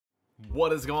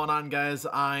What is going on, guys?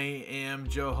 I am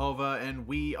Jahova, and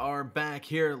we are back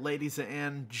here, ladies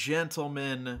and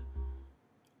gentlemen.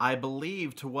 I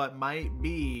believe to what might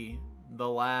be the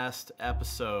last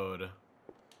episode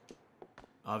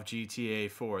of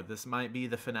GTA 4. This might be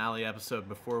the finale episode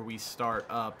before we start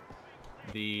up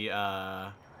the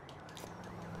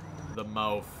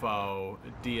Mofo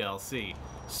DLC.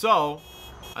 So,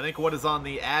 I think what is on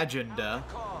the agenda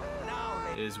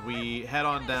is we head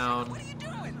on down,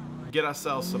 get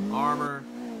ourselves some armor.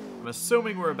 I'm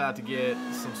assuming we're about to get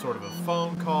some sort of a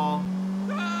phone call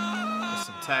or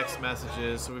some text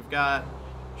messages. So we've got...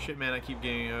 Shit, man, I keep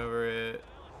getting over it.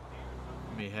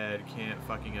 Me head can't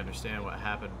fucking understand what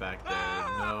happened back there.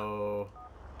 No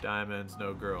diamonds,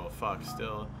 no girl. Fuck,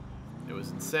 still. It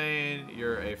was insane.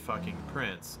 You're a fucking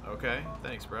prince. Okay,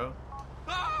 thanks, bro.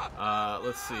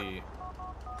 Let's see.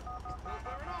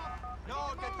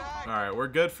 Alright, we're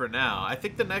good for now. I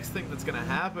think the next thing that's gonna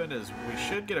happen is we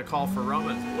should get a call for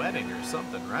Roman's wedding or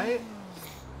something, right?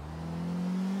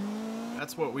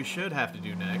 That's what we should have to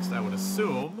do next, I would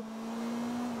assume,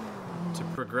 to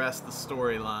progress the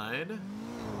storyline.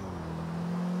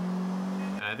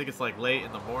 And I think it's like late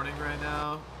in the morning right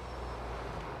now.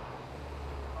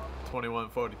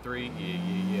 21:43.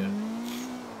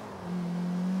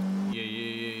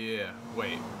 Yeah.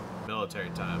 Wait, military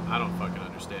time. I don't fucking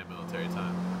understand military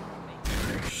time.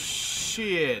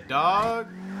 Shit, dog.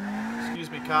 Excuse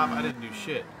me, cop. I didn't do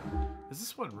shit. Is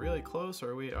this one really close,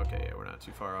 or are we? Okay, yeah, we're not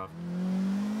too far off.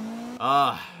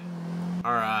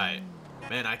 Alright.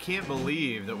 Man, I can't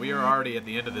believe that we are already at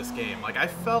the end of this game. Like, I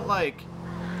felt like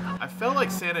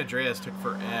San Andreas took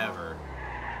forever.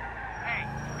 Hey,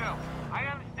 Phil, I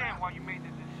understand why you made the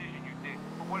decision you did.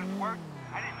 For what it's worth,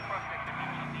 I didn't trust that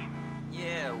Dimitri either.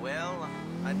 Yeah, well,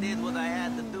 I did what I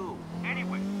had to do.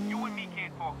 Anyway, you and me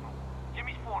can't talk no more.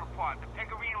 Jimmy's falling apart. The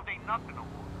Pegorinos ain't nothing no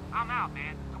more. I'm out,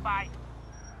 man. Goodbye.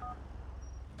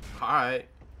 Alright.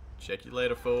 Check you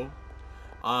later, fool.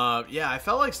 Yeah, I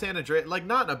felt like San Andreas, like,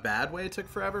 not in a bad way it took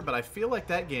forever, but I feel like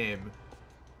that game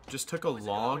just took a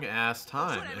long-ass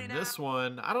time. And this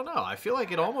one, I don't know, I feel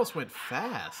like it almost went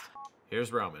fast.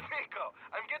 Here's Roman. Nico,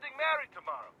 I'm getting married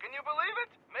tomorrow. Can you believe it?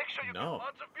 Make sure you get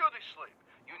lots of beauty sleep.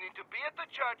 You need to be at the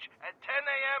church at 10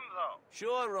 a.m. though.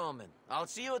 Sure, Roman. I'll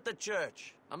see you at the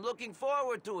church. I'm looking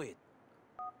forward to it.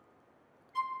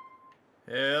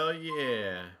 Hell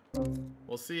yeah.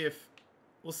 We'll see if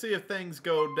things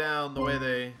go down the way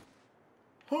they...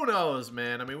 Who knows,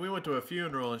 man? I mean, we went to a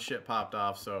funeral and shit popped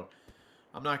off, so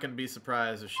I'm not going to be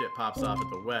surprised if shit pops off at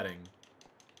the wedding.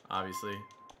 Obviously.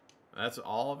 That's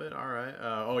all of it? Alright.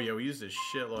 Oh, yeah, we used a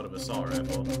shitload of assault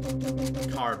rifle.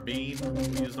 Carbine.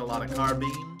 We used a lot of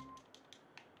carbine.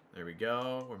 There we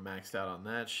go. We're maxed out on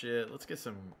that shit. Let's get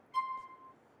some...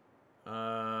 we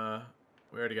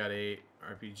already got 8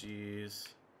 RPGs.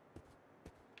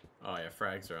 Oh, yeah,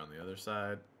 frags are on the other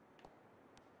side.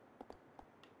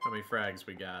 How many frags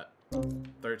we got?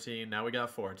 13. Now we got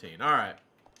 14. Alright.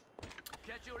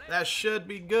 That should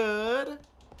be good.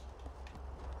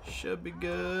 Should be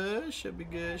good. Should be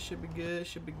good. Should be good.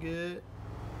 Should be good.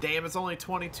 Damn, it's only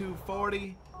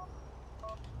 22:40.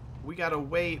 We gotta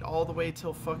wait all the way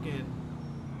till fucking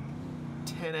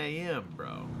 10 a.m.,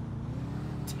 bro.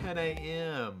 10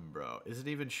 a.m., bro. Is it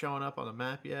even showing up on the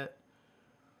map yet?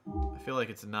 I feel like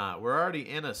it's not. We're already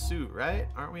in a suit, right?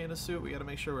 Aren't we in a suit? We gotta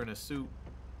make sure we're in a suit.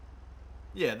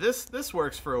 Yeah, this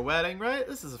works for a wedding, right?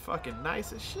 This is fucking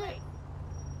nice as shit.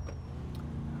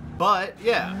 But,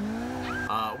 yeah.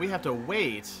 We have to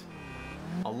wait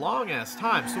a long-ass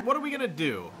time. So what are we gonna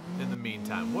do in the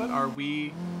meantime? What are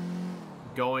we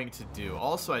going to do?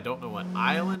 Also, I don't know what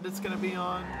island it's gonna be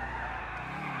on.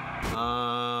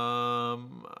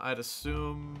 I'd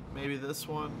assume maybe this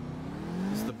one.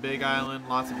 This is the big island,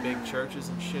 lots of big churches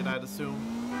and shit, I'd assume.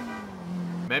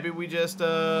 Maybe we just,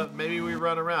 maybe we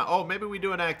run around. Oh, maybe we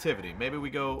do an activity. Maybe we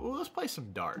go, ooh, let's play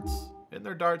some darts. Isn't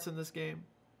there darts in this game?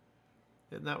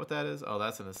 Isn't that what that is? Oh,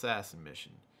 that's an assassin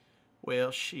mission.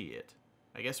 Well, shit.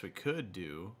 I guess we could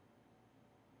do...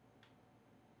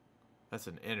 That's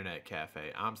an internet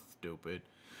cafe. I'm stupid.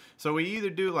 So we either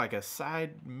do like a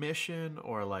side mission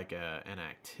or like an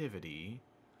activity.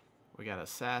 We got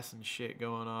assassin shit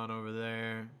going on over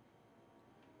there.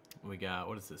 We got,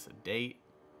 what is this, a date?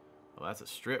 Oh, that's a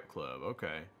strip club.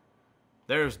 Okay.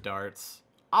 There's darts.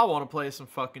 I want to play some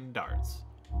fucking darts.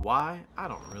 Why? I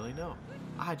don't really know.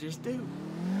 I just do.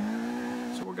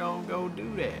 So we're gonna go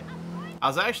do that. I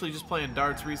was actually just playing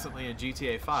darts recently in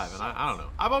GTA 5, and I don't know.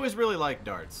 I've always really liked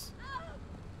darts.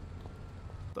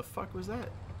 The fuck was that?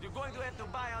 You're going to have to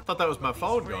buy I thought that was my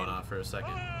phone going off for a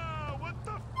second.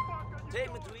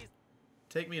 Take me to East.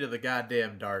 Take me to the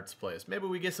goddamn darts place. Maybe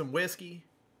we get some whiskey.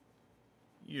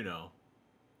 You know.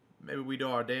 Maybe we do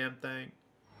our damn thing.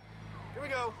 Here we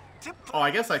go. Oh, I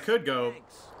guess I could go.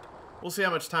 We'll see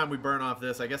how much time we burn off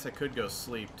this. I guess I could go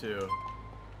sleep, too.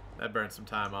 That burns some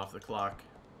time off the clock,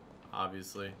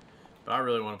 obviously. But I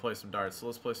really want to play some darts, so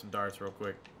let's play some darts real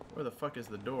quick. Where the fuck is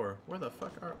the door? Where the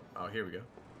fuck are... Oh, here we go.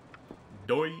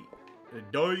 Doi.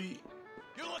 Doi.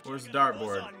 Where's the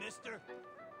dartboard?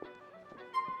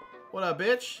 What up,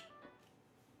 bitch?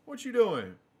 What you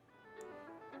doing?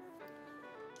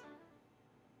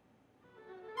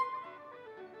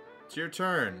 It's your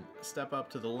turn. Step up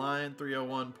to the line.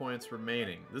 301 points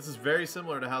remaining. This is very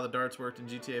similar to how the darts worked in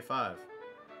GTA 5.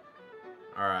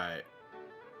 Alright.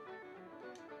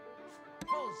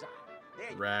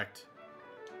 Racked.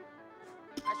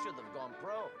 I should have gone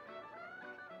pro.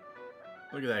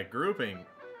 Look at that grouping.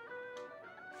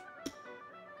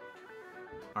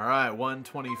 Alright,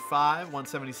 125,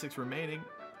 176 remaining.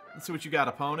 Let's see what you got,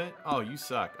 opponent. Oh, you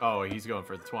suck. Oh, he's going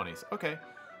for the 20s. Okay,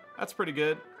 that's pretty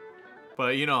good.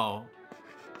 But, you know,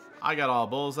 I got all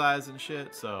bullseyes and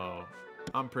shit, so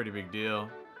I'm pretty big deal.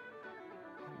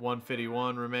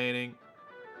 151 remaining.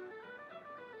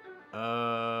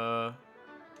 That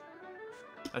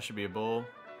should be a bull.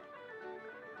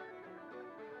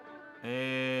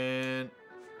 And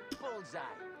Bullseye.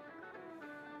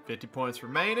 50 points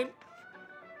remaining.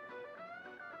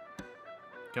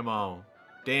 Come on.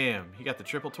 Damn, he got the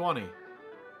triple 20.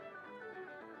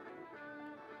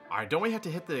 Alright, don't we have to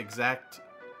hit the exact...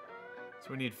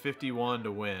 So we need 51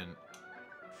 to win.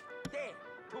 Damn,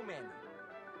 too many.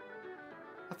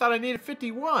 I thought I needed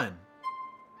 51. Come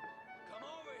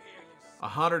over here, you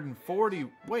 140.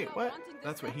 Wait, what?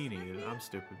 That's what he needed. I'm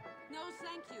stupid. No,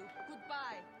 thank you.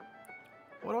 Goodbye.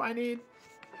 What do I need?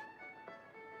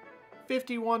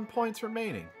 51 points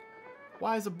remaining.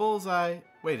 Why is a bullseye...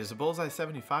 Wait, is a bullseye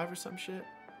 75 or some shit?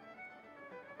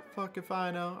 Fuck if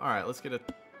I know. Alright, let's get a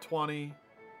 20,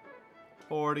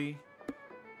 40,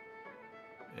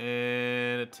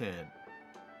 and a 10.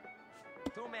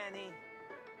 Too many.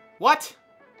 What?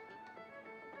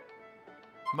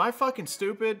 Am I fucking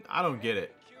stupid? I don't get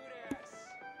it. Cute ass.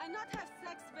 I not have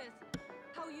sex with,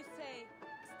 how you say,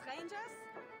 strangers?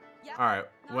 Yeah. Alright,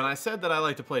 No? when I said that I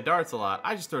like to play darts a lot,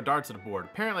 I just throw darts at a board.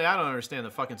 Apparently I don't understand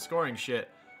the fucking scoring shit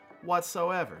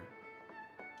whatsoever.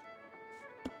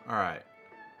 Alright.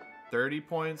 30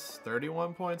 points,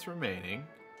 31 points remaining.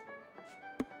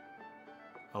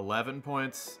 11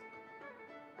 points.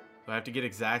 Do I have to get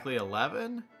exactly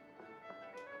 11?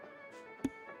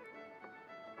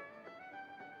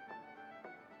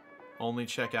 Only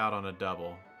check out on a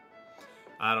double.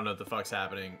 I don't know what the fuck's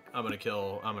happening. I'm gonna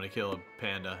kill a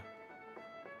panda.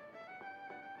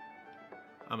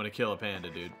 I'm gonna kill a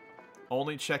panda, dude.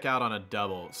 Only check out on a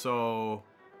double. So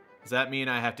does that mean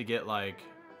I have to get like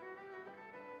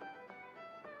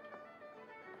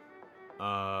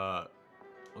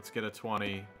let's get a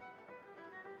 20.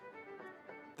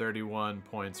 31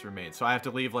 points remain. So I have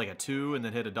to leave like a 2 and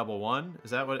then hit a double 1?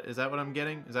 Is that what I'm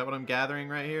getting? Is that what I'm gathering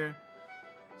right here?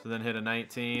 So then hit a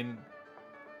 19.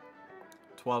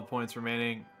 12 points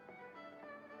remaining.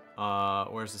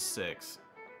 Where's the 6? Is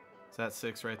that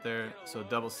 6 right there? So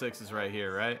double 6 is right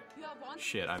here, right? You are wanting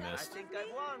Shit, I sex missed. I think with I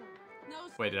me? won. No,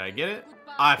 Wait, did I thank get you. it?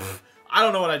 Goodbye. I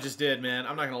don't know what I just did, man.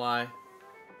 I'm not gonna lie.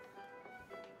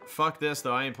 Fuck this,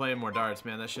 though. I ain't playing more darts,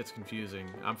 man. That shit's confusing.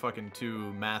 I'm fucking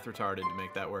too math retarded to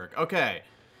make that work. Okay.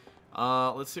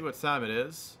 Let's see what time it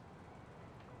is.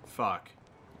 Fuck.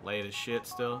 Late as shit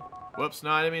still. Whoops, no,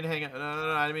 I didn't mean to hang out.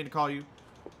 No, I didn't mean to call you.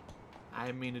 I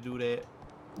didn't mean to do that.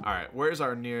 Alright, where's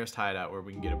our nearest hideout where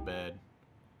we can get a bed?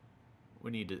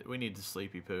 We need the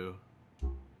sleepy poo.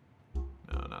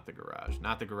 No, not the garage.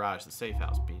 Not the garage, the safe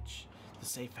house, bitch. The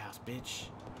safe house, bitch.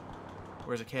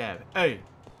 Where's a cab? Hey!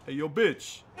 Hey, yo,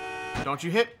 bitch! Don't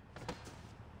you hit...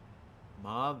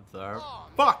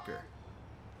 Motherfucker!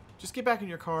 Just get back in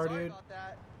your car, Sorry dude. about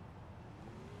that.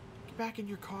 Get back in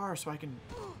your car so I can...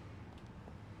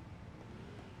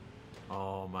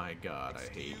 Oh my god, I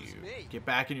hate Excuse you. me. Get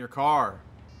back in your car.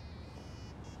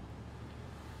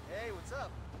 Hey, what's up?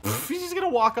 He's just gonna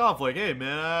walk off like, hey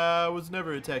man, I was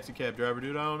never a taxi cab driver,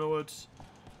 dude. I don't know what's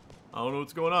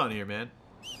going on here, man.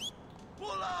 Pull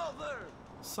over!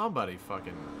 Somebody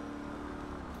fucking...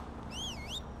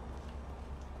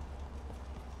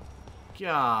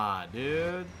 God,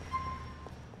 dude.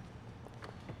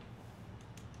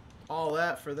 All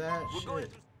that for that We're going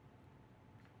shit. to...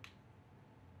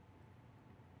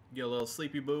 Get a little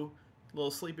sleepy boo. A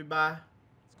little sleepy bye.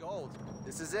 It's gold.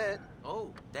 This is it.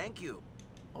 Oh, thank you.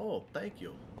 Oh, thank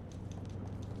you.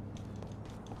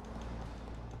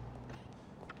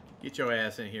 Get your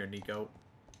ass in here, Nico.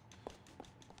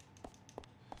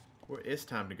 It's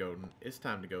time to go. It's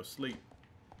time to go sleep.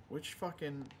 Which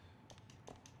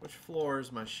floor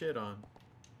is my shit on?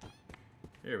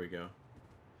 Here we go.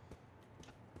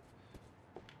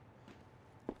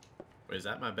 Wait, is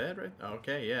that my bed, right?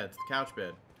 Okay, yeah, it's the couch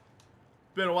bed.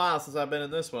 It's been a while since I've been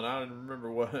in this one. I don't even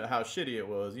remember how shitty it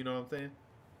was. You know what I'm saying?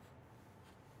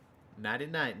 Nighty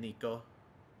night, Nico.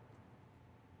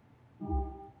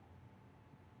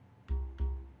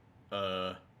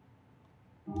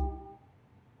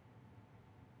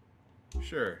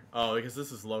 Sure. Oh, because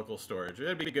this is local storage.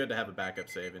 It'd be good to have a backup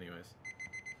save anyways.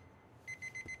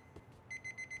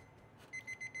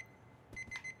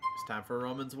 It's time for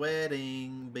Roman's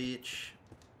wedding, bitch.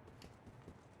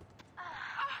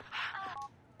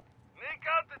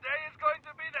 Nico, today is going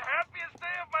to be the happiest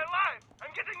day of my life.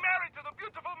 I'm getting married to the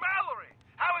beautiful Mallory.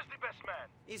 How is the best man?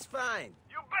 He's fine.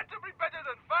 You better be better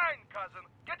than fine, cousin.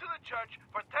 Get to the church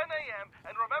for 10 a.m.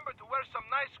 and remember to wear some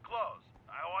nice clothes.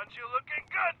 I want you looking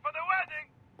good for the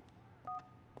wedding.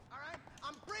 All right,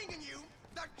 I'm bringing you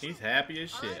the He's happy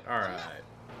as shit. All right.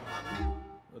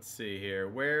 Let's see here.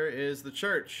 Where is the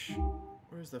church?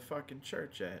 Where's the fucking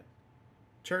church at?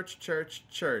 Church, church,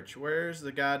 church. Where's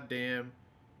the goddamn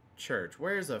church?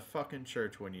 Where's a fucking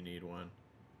church when you need one?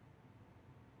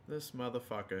 This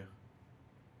motherfucker.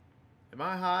 Am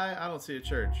I high? I don't see a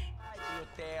church.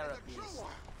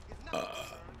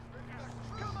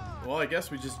 Well, I guess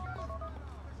we just...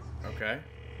 Okay.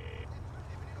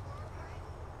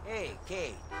 Hey,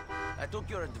 Kate. I took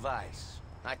your advice.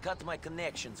 I cut my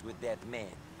connections with that man.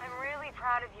 I'm really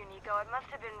proud of you, Nico. It must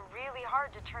have been really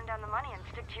hard to turn down the money and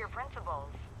stick to your principles.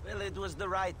 Well, it was the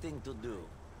right thing to do.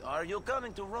 Are you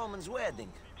coming to Roman's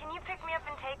wedding? Can you pick me up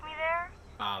and take me there?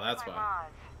 Ah, that's My fine.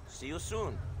 Maz. See you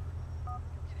soon.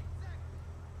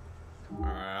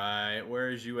 Alright,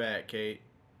 where's you at, Kate?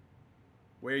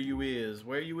 Where you is?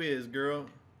 Where you is, girl?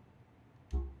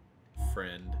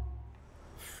 Friend.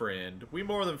 Friend. We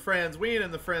more than friends. We ain't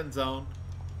in the friend zone.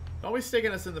 Don't be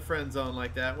sticking us in the friend zone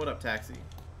like that. What up, taxi?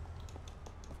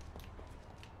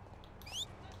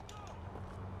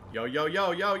 Yo, yo,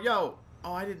 yo, yo, yo.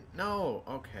 Oh, I didn't know.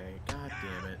 Okay, god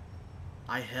damn it.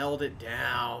 I held it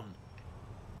down.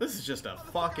 This is just a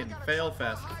fucking fail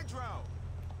fest.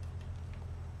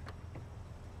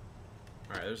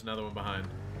 Alright, there's another one behind.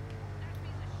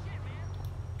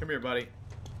 Come here, buddy.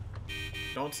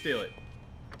 Don't steal it.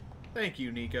 Thank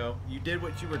you, Nico. You did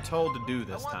what you were told to do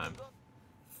this time.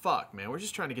 Fuck, man. We're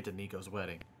just trying to get to Nico's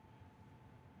wedding.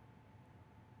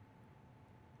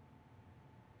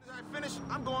 As I finish,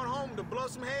 I'm going home to blow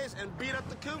some heads and beat up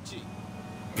the coochie.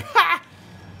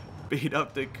 Beat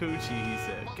up the coochie, he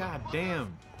said. God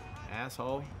damn,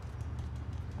 asshole.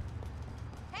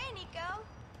 Hey, Nico.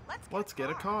 Let's get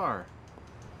a car.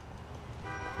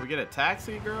 Can we get a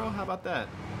taxi, girl? How about that?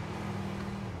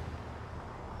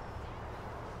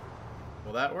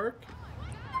 Will that work?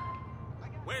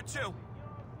 Where to?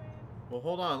 Well,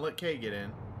 hold on. Let Kate get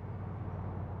in.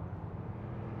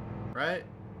 Right?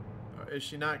 Or is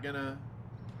she not gonna...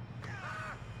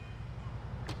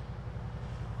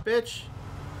 Bitch.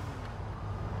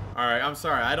 Alright, I'm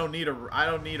sorry. I don't need a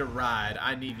ride.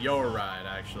 I need your ride,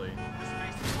 actually.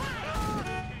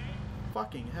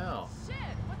 Fucking hell. Shit,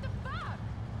 what the fuck?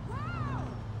 Wow.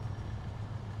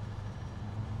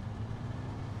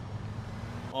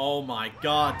 Oh my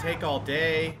god, take all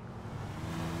day.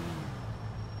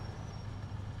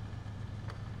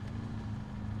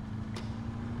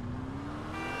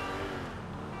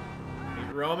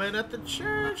 Meet Roman at the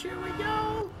church, here we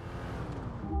go.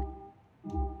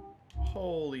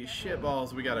 Holy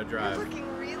shitballs, we gotta drive. You're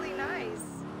looking really nice.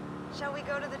 Shall we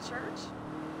go to the church?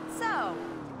 So,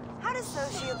 how do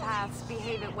sociopaths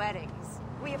behave at weddings?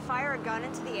 Will you fire a gun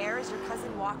into the air as your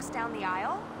cousin walks down the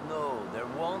aisle? No, there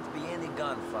won't be any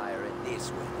gunfire at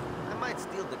this wedding. I might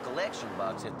steal the collection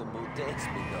box if the mood takes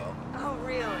me, though. Oh,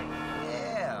 really?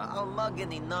 Yeah, I'll mug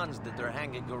any nuns that are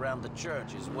hanging around the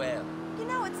church as well. You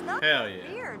know, it's not Hell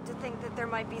yeah. weird to think that there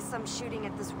might be some shooting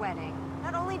at this wedding.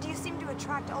 Not only do you seem to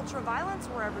attract ultra-violence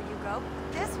wherever you go,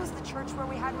 but this was the church where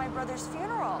we had my brother's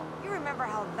funeral. You remember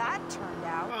how that turned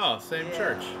out? Oh, same Yeah.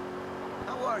 church.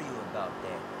 How are you about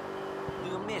that? Do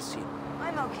you miss him?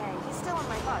 I'm okay. He's still in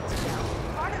my thoughts, you know. He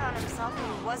farted on himself and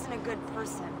he wasn't a good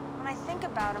person. When I think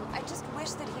about him, I just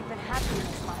wish that he'd been happy in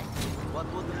his life. What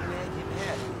would have made him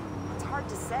happy? It's hard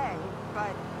to say,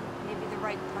 but maybe the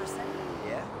right person?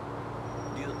 Yeah?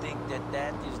 Do you think that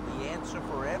that is the answer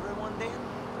for everyone then?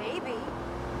 Maybe.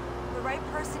 The right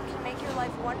person can make your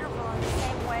life wonderful in the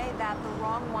same way that the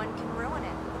wrong one can ruin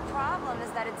it. The problem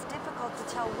is that it's difficult to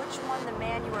tell which one the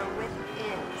man you are with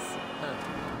is. Huh.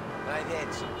 I've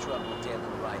had some trouble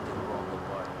telling right and wrong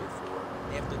apart before.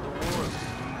 After the war,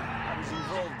 I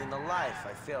in a life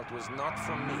I felt was not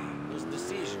for me. Those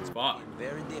decisions became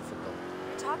very difficult.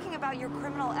 You're talking about your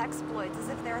criminal exploits as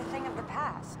if they're a thing of the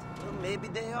past. Well, maybe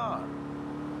they are.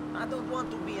 I don't want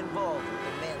to be involved with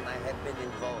the men I have been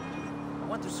involved with. I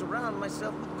want to surround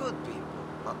myself with good people,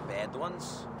 not bad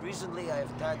ones. Recently, I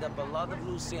have tied up a lot of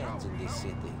loose ends in this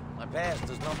city. My past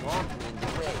does not haunt me in the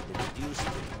way that it used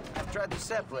to. I've tried to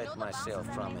separate myself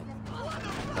from it.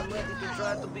 I'm ready to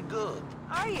try to be good.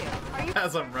 Are you? Are you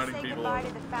As I'm running say people goodbye over.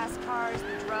 to the fast cars,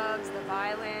 the drugs, the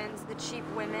violins, the cheap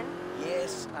women?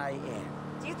 Yes, I am.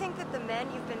 Do you think that the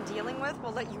men you've been dealing with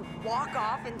will let you walk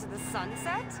off into the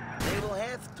sunset? They will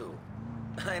have to.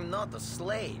 I'm not a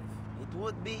slave. It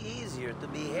would be easier to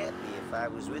be happy if I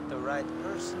was with the right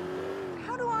person, though.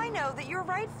 How do I know that you're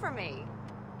right for me?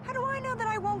 How do I know that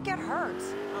I won't get hurt?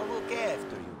 I'll look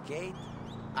after you, Kate.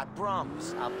 I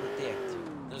promise I'll protect you.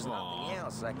 There's nothing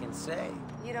else I can say.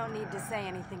 You don't need to say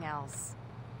anything else.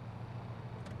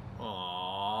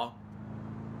 Aww.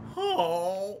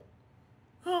 Oh.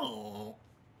 Oh.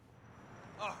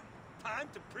 Oh, time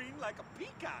to preen like a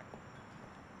peacock.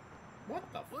 What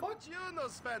the Look fuck? at you in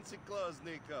those fancy clothes,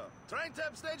 Nico. Trying to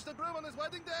upstage the groom on his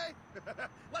wedding day?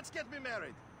 Let's get me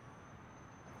married.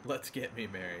 Let's get me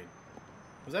married.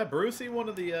 Was that Brucey, one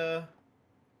of the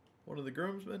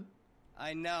groomsmen?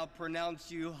 I now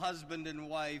pronounce you husband and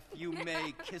wife. You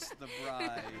may kiss the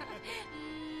bride.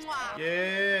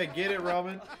 Yeah, get it,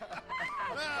 Roman.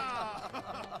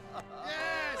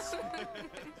 Yes! Okay.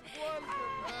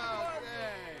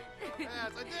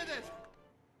 Yes, I did it.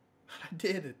 I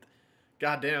did it.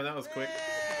 God damn, that was quick.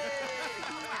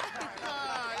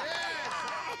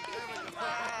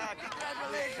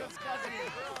 Congratulations, cousin.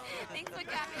 Thanks for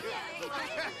coming.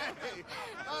 Hey.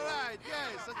 All right,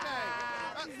 yes, okay.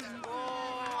 There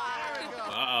we go.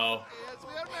 Uh-oh. Yes,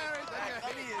 we are married.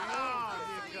 Okay. Oh,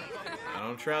 I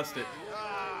don't trust it.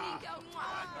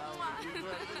 Nico.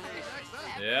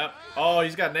 Yep. Oh,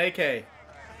 he's got an AK.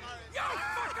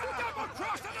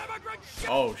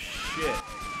 Oh, shit.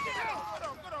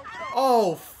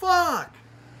 Oh, fuck.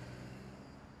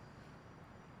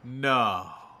 No.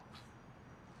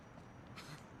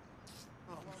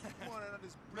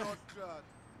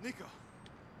 Nico.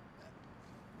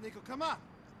 Nico, come on.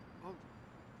 Oh.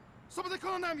 Somebody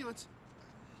call an ambulance.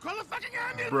 Call a fucking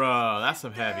ambulance. Bro, that's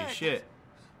some heavy shit.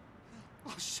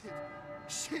 Oh, shit.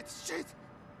 Shit.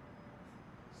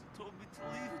 Told me to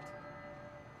leave it.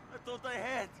 I thought I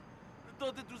had. I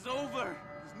thought it was over.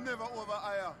 It's never over,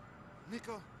 Aya.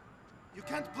 Nico, you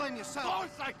can't blame yourself. Of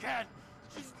course I can.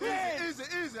 She's dead.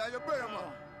 Easy. Are you better,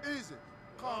 man? Easy.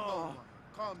 Calm down, man.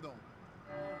 Calm down.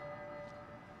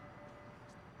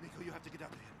 Nico, you have to get out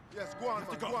of here. Yes, go on,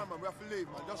 man. Go on, man. We have to leave,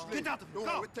 man. Just leave. Get out of here.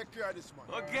 Don't worry, we take care of this, man.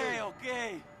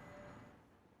 Okay.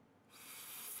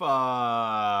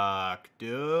 Fuck,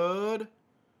 dude.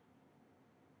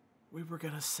 We were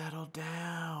gonna settle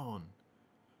down.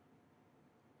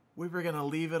 We were gonna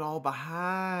leave it all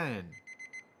behind.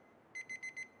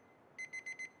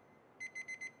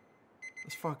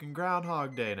 It's fucking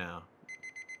Groundhog Day now.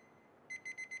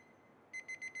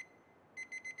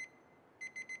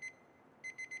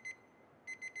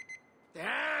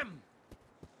 Damn!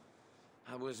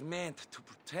 I was meant to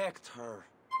protect her.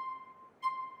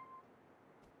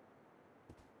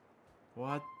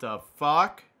 What the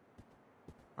fuck?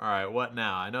 Alright, what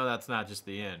now? I know that's not just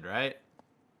the end, right?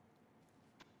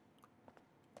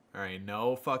 Alright,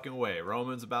 no fucking way.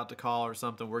 Roman's about to call or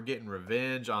something. We're getting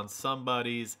revenge on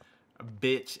somebody's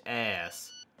bitch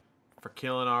ass for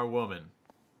killing our woman.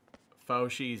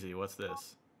 Faux Sheezy, what's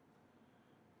this?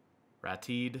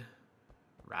 Ratted?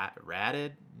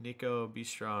 Nico, be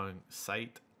strong.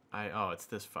 Sight. Oh, it's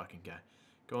this fucking guy.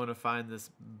 Going to find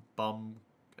this bum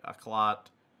a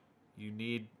clot. You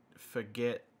need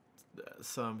forget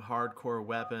some hardcore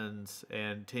weapons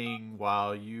and ting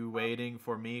while you waiting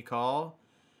for me call.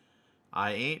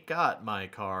 I ain't got my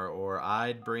car or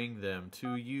I'd bring them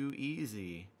to you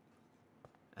easy.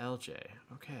 LJ.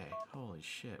 Okay. Holy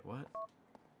shit. What?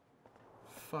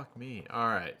 Fuck me.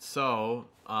 Alright. So,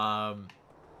 we're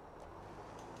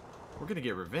gonna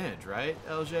get revenge, right,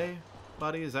 LJ?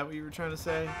 Buddy, is that what you were trying to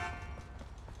say?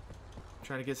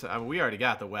 Trying to get some... I mean, we already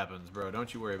got the weapons, bro.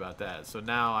 Don't you worry about that. So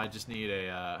now I just need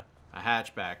a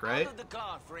hatchback, right? Out of the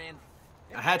car, friend.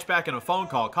 A hatchback and a phone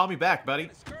call. Call me back,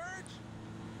 buddy.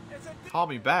 Call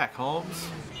me back, Holmes.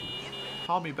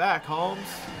 Call me back, Holmes.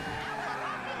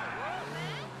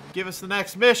 Give us the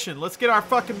next mission. Let's get our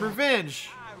fucking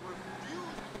revenge.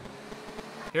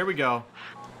 Here we go.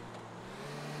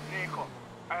 Nico,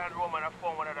 I had Roman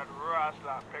phone one of that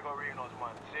rascal Pegorino's,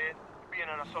 man. See? Being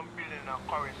in some building in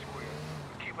Curry Square.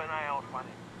 Keep an eye out for him.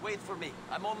 Wait for me.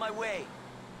 I'm on my way.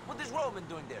 What is Roman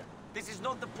doing there? This is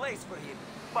not the place for him.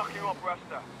 Fuck you up,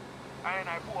 Rasta.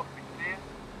 I both be see?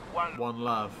 One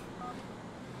love.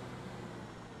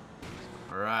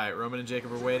 Alright, Roman and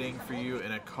Jacob are waiting for you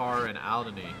in a car in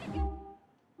Alderney.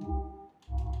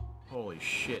 Holy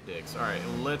shit, dicks. Alright,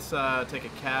 let's take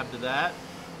a cab to that.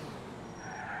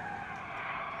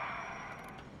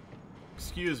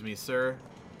 Excuse me, sir,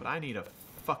 but I need a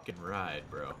fucking ride,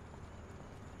 bro.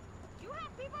 You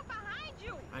have people behind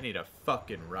you. I need a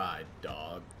fucking ride,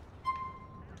 dog.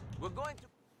 We're going to...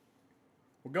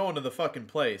 We're going to the fucking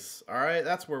place, alright?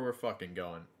 That's where we're fucking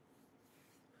going.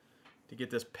 To get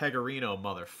this Pegorino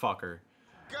motherfucker.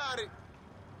 Got it.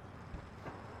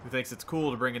 Who thinks it's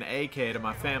cool to bring an AK to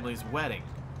my family's wedding.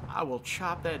 I will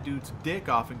chop that dude's dick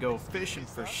off and go fishing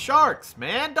for sharks,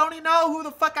 man. Don't he know who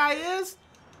the fuck I is?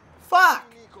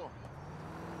 Fuck! Nico.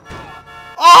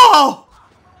 Oh!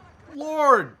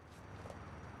 Lord!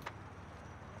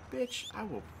 Bitch, I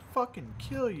will fucking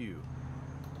kill you.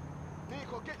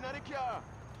 Nico, get in the car.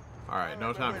 Alright,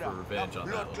 no time for revenge on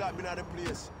that blood one. clot been at the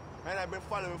place. And I've been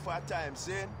following for a time,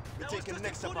 see? We're taking the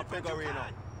next step of Pegorino.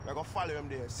 We're gonna follow him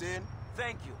there, see?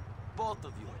 Thank you, both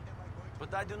of you.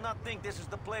 But I do not think this is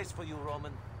the place for you,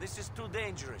 Roman. This is too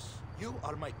dangerous. You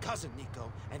are my cousin,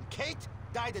 Nico, and Kate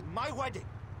died at my wedding.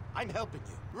 I'm helping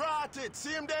you. Rot it,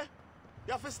 see him there?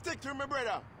 You have to stick to me,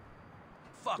 brother.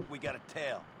 Fuck, we got a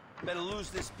tail. Better lose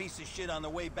this piece of shit on the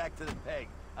way back to the peg.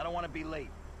 I don't want to be late.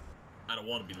 I don't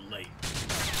want to be late.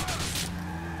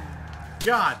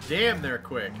 God damn, they're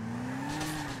quick.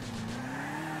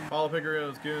 Follow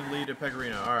Pegorino's goon, lead to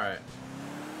Pegorino. Alright.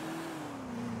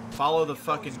 Follow the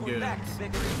fucking goons.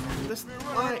 This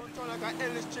light. Like an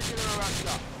endless chicken in a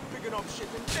rasta. Picking up shit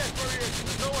in desperation.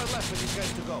 There's nowhere left for these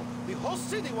guys to go. The whole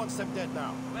city wants them dead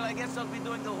now. Well, I guess I'll be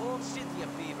doing the whole city a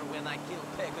favor when I kill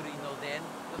Pegorino then.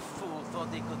 The fool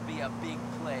thought he could be a big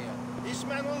player. This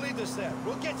man will lead us there.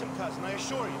 We'll get him, cousin, I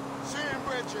assure you. See him,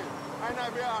 brethren. And I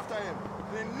be after him.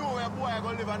 They know a boy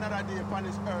gonna live another day upon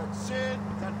this earth. See?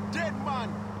 It's a dead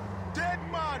man. Dead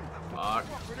man. Fuck.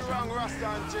 With the wrong rasta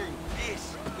and thing.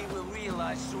 This, he will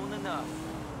realize soon enough.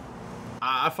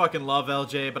 I fucking love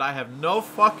LJ, but I have no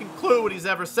fucking clue what he's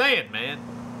ever saying, man.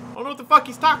 I don't know what the fuck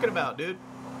he's talking about, dude.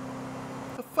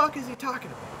 What the fuck is he talking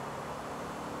about?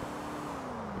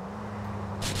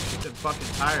 Get them fucking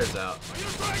tires out.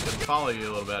 Can follow you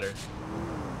a little better.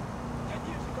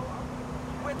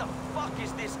 Where the fuck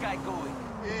is this guy going?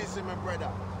 Easy, my brother.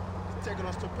 He's taking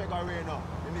us to Pegorino.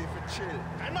 You need to chill.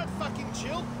 I'm not fucking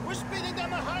chill. We're speeding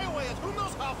down the highway at who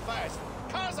knows how fast.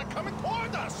 Cars are coming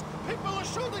toward us. People are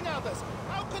shooting at us.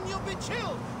 How can you be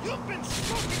chilled? You've been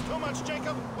smoking too much,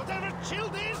 Jacob. Whatever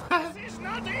chilled is, this is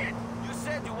not it. You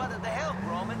said you wanted the help,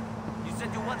 Roman. You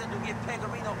said you wanted to give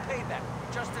Pegorino payback,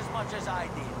 just as much as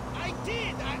I did. I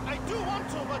did. I do want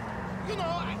to, but, you know,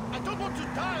 I don't want to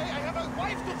die. I have a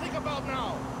wife to think about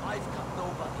now. I've got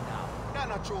nobody now. That's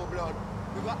not true, blood.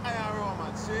 We got Iron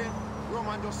Roman, see?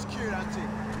 Roman just scared and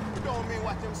thing. You don't mean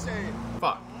what him saying.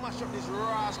 Fuck. Mash up this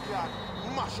rascal.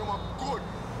 Mash him up good.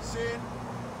 See?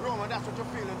 Roman, that's what you're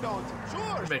feeling, don't you?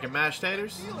 Sure. Making mashed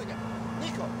taters? Feeling it.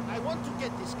 Nico, I want to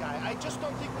get this guy. I just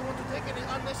don't think we want to take any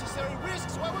unnecessary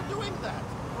risks while we're doing that.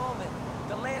 Roman,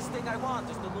 the last thing I want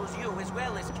is to lose you as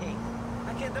well as Kate.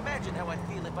 I can't imagine how I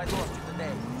feel if I lost you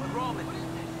today. But Roman,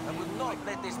 I will not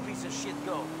let this piece of shit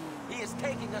go. He is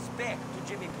taking us back to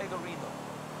Jimmy Pegorino.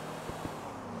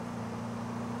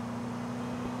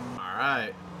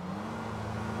 Alright.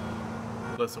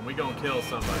 Listen, we gonna kill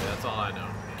somebody, that's all I know.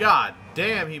 God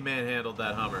damn, he manhandled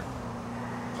that Hummer.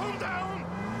 Calm down!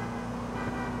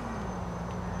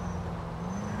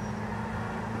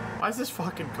 Why's this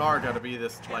fucking car gotta be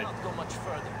this, like, Cannot go much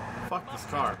further. fuck this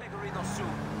car? Pegorino soon.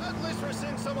 At least we're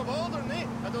seeing some of Alderney.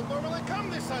 I don't normally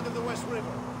come this side of the West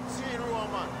River. See,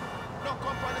 Roman. No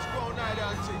company is ground neither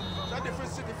and thing. It's a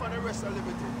different city from the rest of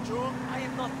Liberty. True? I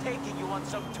am not taking you on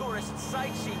some tourist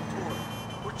sightseeing tour.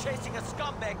 We're chasing a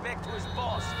scumbag back to his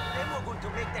boss. Then we're going to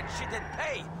make that shithead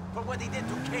pay for what he did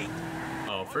to Kate.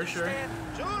 Oh, for sure. Understand?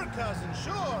 Sure, cousin,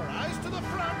 sure. Eyes to the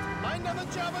front, mind on the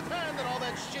job at hand and all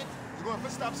that shit. You're going to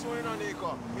stop swearing on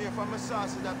Nico. Me and from my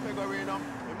sauce that Pegorino,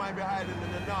 we might be hiding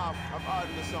in the north of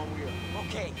Alderney somewhere.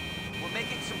 Okay, we're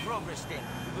making some progress then.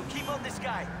 We'll keep on this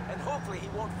guy, and hopefully he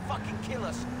won't fucking kill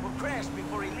us or crash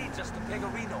before he leads us to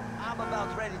Pegorino. I'm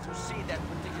about ready to see that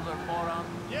particular moron.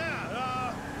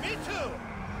 Yeah, me too.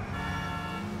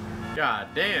 God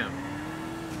damn.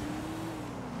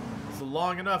 It's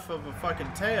long enough of a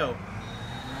fucking tail.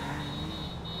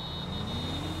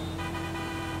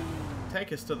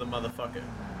 Take us to the motherfucker.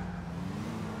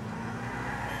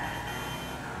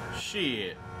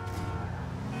 Shit.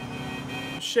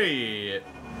 Shit.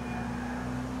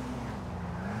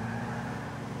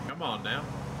 Come on now.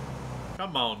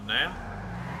 Come on now.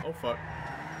 Oh, fuck.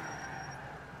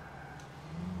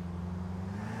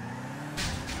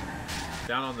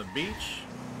 Down on the beach.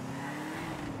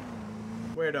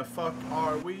 Where the fuck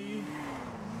are we?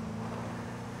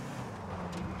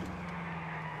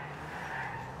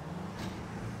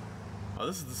 Oh,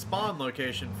 this is the spawn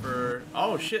location for...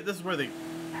 Oh, shit, this is where the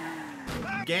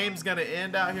game's gonna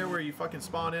end out here, where you fucking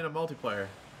spawn in a multiplayer.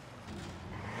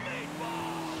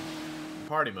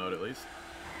 Party mode, at least.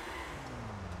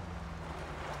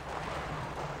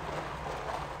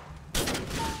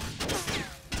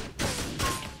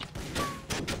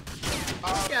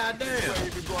 God damn. Where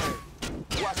you be going?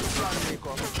 What's the plan,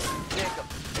 Jacob? Jacob,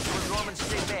 you and Roman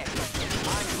stay back.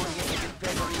 I'm going in to get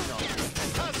Pegorino.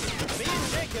 Cousin, me and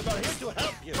Jacob are here to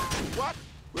help you. What?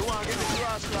 We want to get the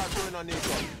grass class going on,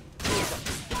 Nico. Jacob,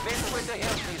 the best way to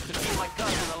help me is to keep my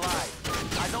cousin alive.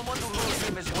 I don't want to lose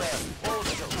him as well.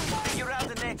 Also, figure out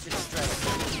an exit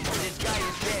strategy. When this guy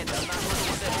is dead, I'm not going to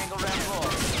want to hang around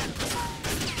more.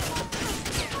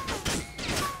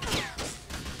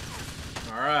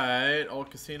 Alright, old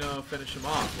casino, finish him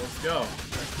off. Let's go.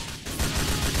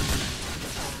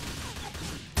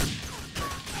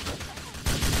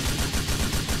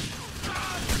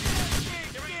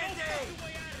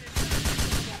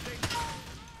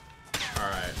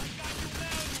 Alright.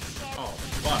 Oh,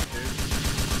 fuck, dude.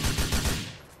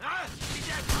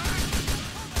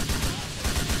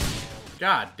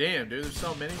 God damn, dude, there's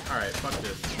so many. Alright, fuck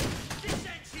this.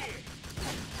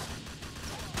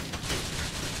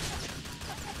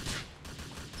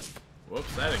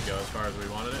 Whoops, that didn't go as far as we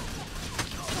wanted it.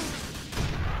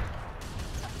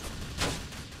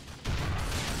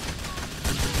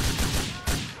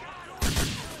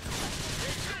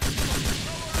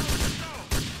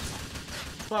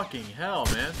 Fucking hell,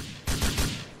 man.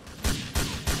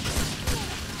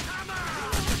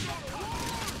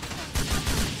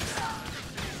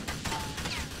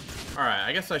 Alright,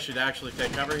 I guess I should actually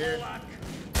take cover here.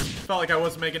 Felt like I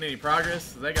wasn't making any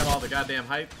progress. They got all the goddamn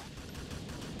hype.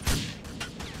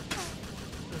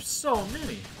 There's so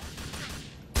many.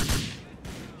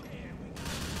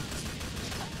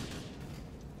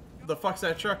 What the fuck's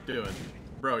that truck doing?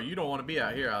 Bro, you don't want to be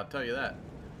out here, I'll tell you that.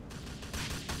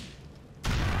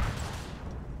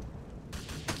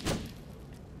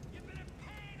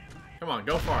 Come on,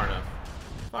 go far enough.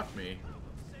 Fuck me.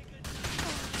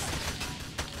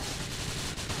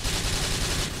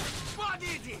 What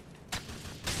is it?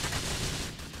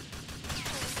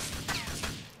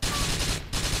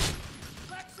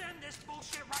 Let's end this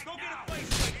bullshit right now. Go get a place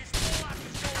where this whole lot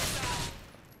can slow us down.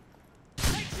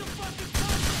 Take some fucking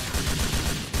cover.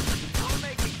 I'll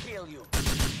make it kill you.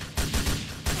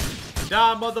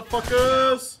 Die,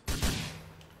 motherfuckers!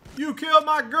 You killed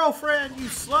my girlfriend, you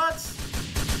sluts!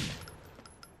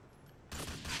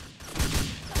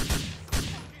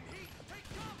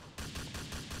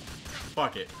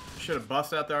 Fuck it. Should have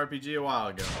busted out the RPG a while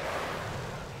ago.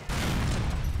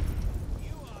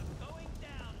 You are going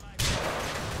down, my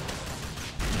friend.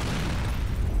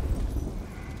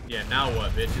 Yeah, now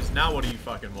what, bitches? Now what do you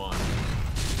fucking want?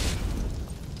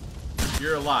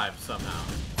 You're alive somehow.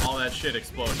 All that shit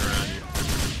exploding around you.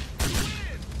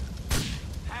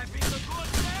 Having a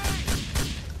good day.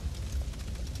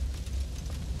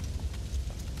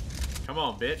 Come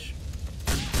on, bitch.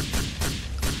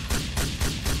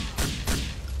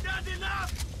 Not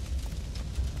enough.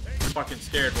 Fucking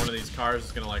scared one of these cars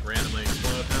is gonna like randomly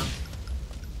explode now.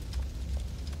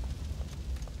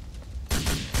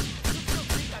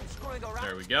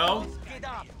 There we go. Get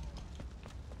up.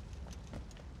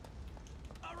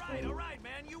 All right,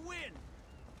 man, you win.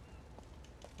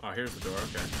 Oh, here's the door.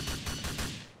 Okay.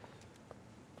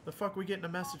 The fuck we getting a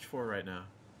message for right now?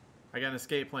 I got an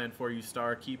escape plan for you,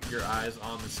 Star. Keep your eyes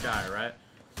on the sky, right?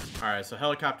 Alright, so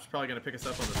helicopter's probably going to pick us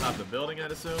up on the top of the building,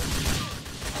 I'd assume.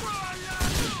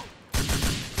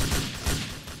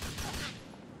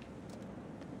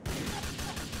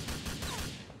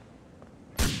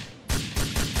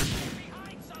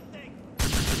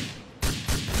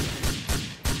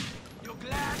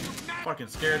 Fucking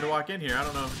scared to walk in here. I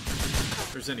don't know if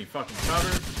there's any fucking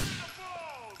cover.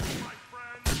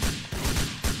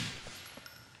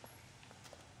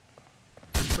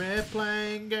 We're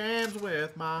playing games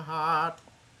with my heart.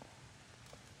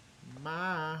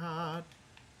 My heart.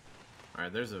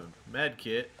 Alright, there's a med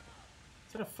kit.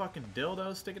 Is that a fucking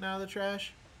dildo sticking out of the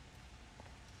trash?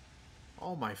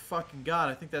 Oh my fucking god,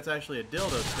 I think that's actually a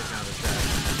dildo sticking out of the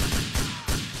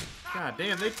trash. God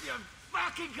damn, they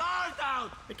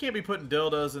can't be putting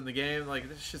dildos in the game. Like,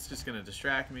 this shit's just gonna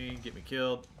distract me, get me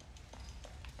killed.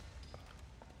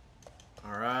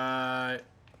 Alright.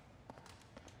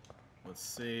 Let's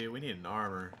see. We need an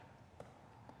armor.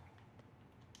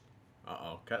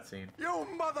 Uh-oh. Cutscene. You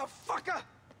motherfucker!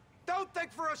 Don't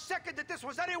think for a second that this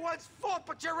was anyone's fault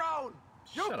but your own!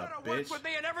 You Shut better up, work bitch. with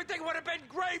me and everything would have been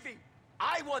gravy!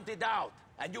 I wanted out,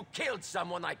 and you killed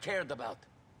someone I cared about.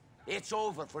 It's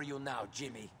over for you now,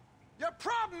 Jimmy. Your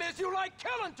problem is you like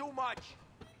killing too much!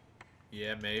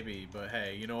 Yeah, maybe. But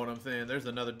hey, you know what I'm saying? There's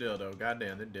another dildo.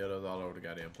 Goddamn, the dildo's all over the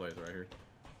goddamn place right here.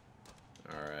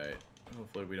 Alright.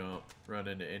 Hopefully we don't run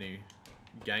into any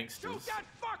gangsters. Shoot that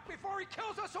fuck before he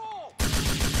kills us all!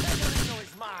 Pegorino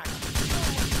is mine. No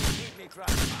one can keep me from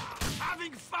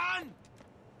Having fun?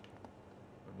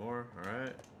 One more.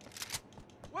 Alright.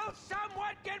 Will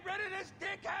someone get rid of this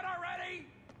dickhead already?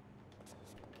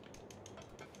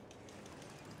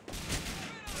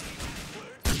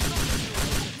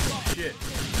 Shit.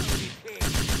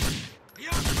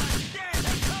 You're dead!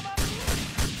 Come on!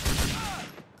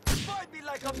 Fight me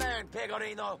like a man,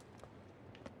 Pegorino!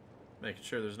 Making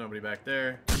sure there's nobody back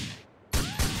there. I'm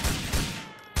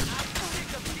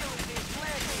sick of killing these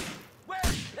ladies!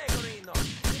 Where's Pegorino?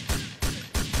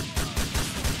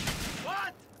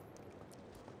 What?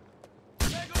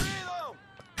 Pegorino!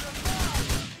 You're fine!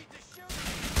 You need to shoot!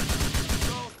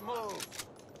 Don't move!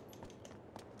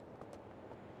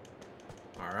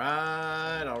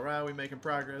 Alright, alright, we making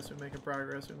progress, we making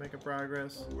progress, we making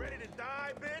progress. Ready to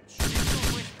die, bitch?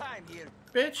 Don't waste time here.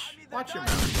 Bitch, watch your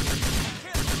mouth.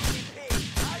 Kill me, pig!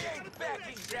 I ain't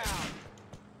backing down!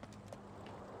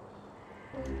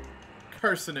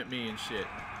 Cursing at me and shit.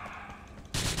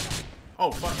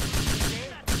 Oh, fuck.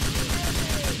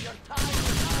 Your time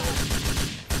is up!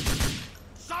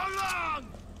 So long!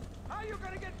 How you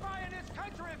gonna get by in this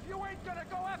country if you ain't gonna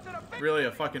go after the big... Really,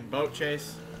 a fucking boat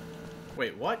chase?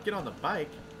 Wait, what? Get on the bike?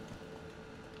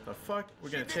 The fuck? We're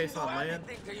gonna chase on land?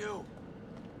 To you.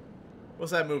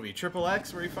 What's that movie? Triple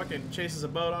X, where he fucking chases a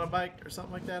boat on a bike or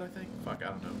something like that, I think? Fuck, I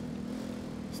don't know.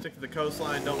 Stick to the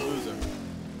coastline, don't lose him.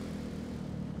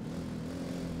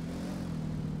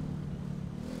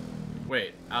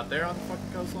 Wait, out there on the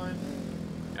fucking coastline?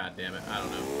 God damn it, I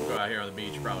don't know. We'll go out here on the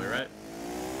beach, probably, right?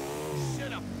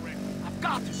 Shut up, Rick. I've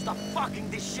got to stop fucking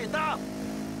this shit up!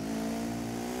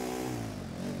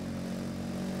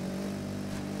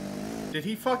 Did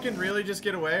he fucking really just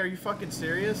get away? Are you fucking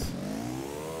serious?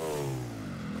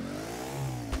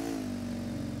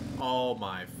 Oh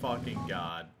my fucking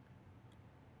god.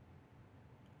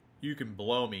 You can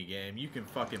blow me, game. You can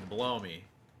fucking blow me.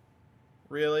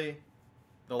 Really?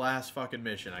 The last fucking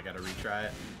mission. I gotta retry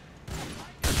it.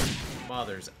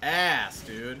 Mother's ass,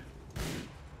 dude.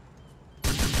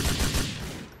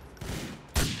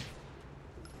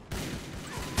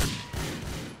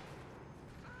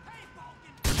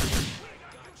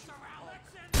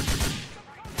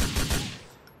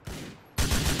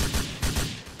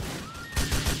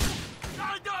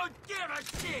 I don't give a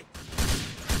shit!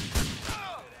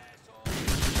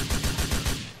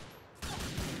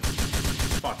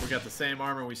 Fuck, we got the same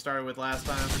armor we started with last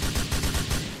time.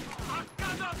 I'll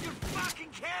cut off your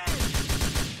fucking head!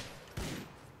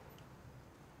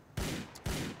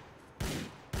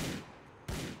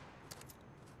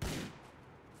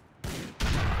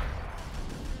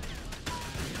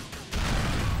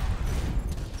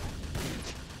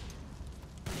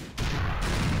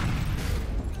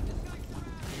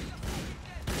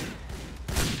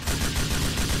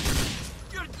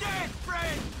 You're dead,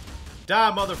 friend!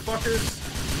 Die, motherfuckers!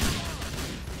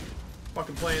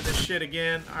 Fucking playing this shit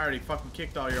again. I already fucking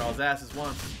kicked all your all's asses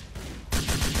once. Did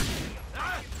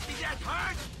that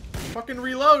hurt? Fucking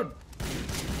reload!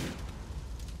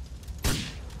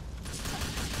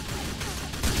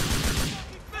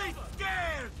 Be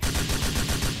scared!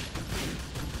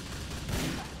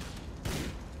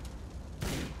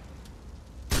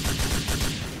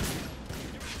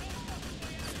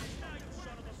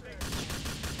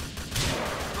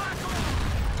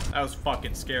 That was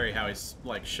fucking scary how he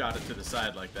like shot it to the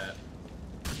side like that.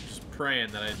 Just praying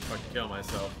that I didn't fucking kill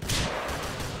myself.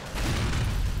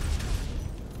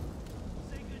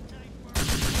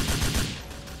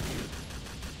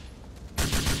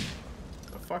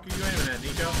 The fuck are you aiming at,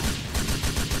 Nico?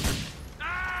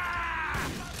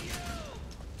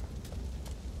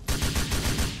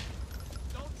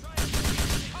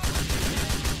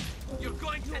 You're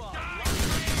going to die!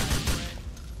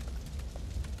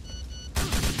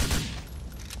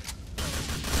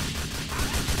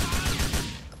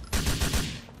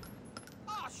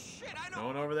 Oh, shit, I No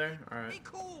one over there? Alright. Be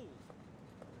cool.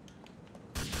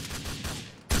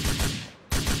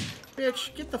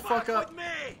 Bitch, get the fuck up. With me!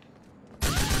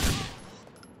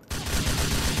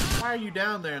 Why are you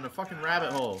down there in the fucking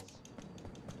rabbit hole?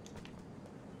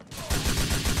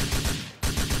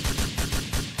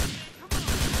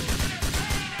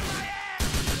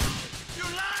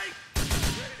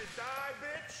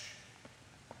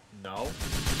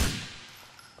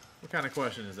 What kind of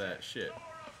question is that? Shit.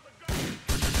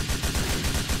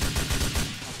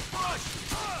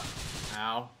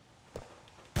 Ow.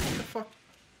 What the fuck?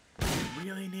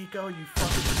 Really, Nico? You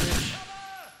fucking bitch.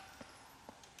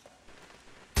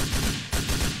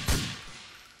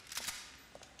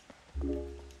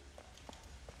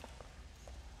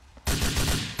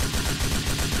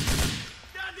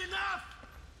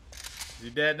 Is he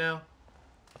dead now?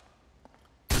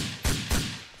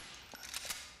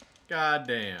 God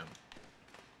damn.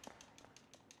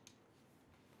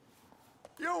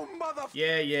 You mother...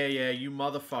 Yeah, you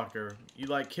motherfucker. You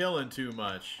like killing too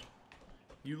much.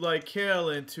 You like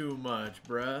killing too much,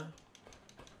 bruh.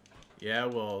 Yeah,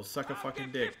 well, suck a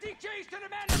fucking dick. 50 G's to the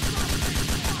man that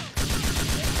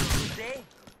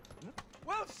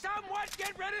Will someone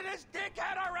get rid of this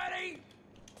dickhead already?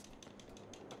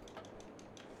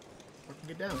 Fucking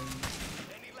get down.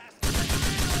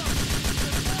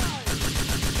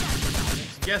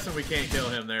 I'm guessing we can't kill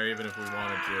him there even if we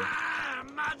wanted to.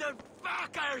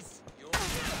 Motherfuckers!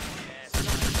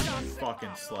 Fucking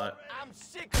slut. I'm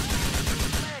sick of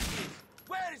these lackeys.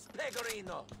 Where is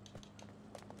Pegorino?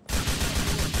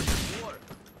 War.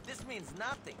 This means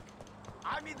nothing.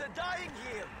 I'm either dying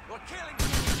here or killing you.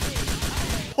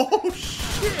 Oh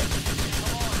shit!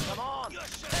 Come on.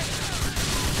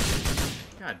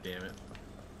 God damn it.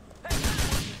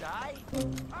 Die?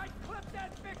 I'd clip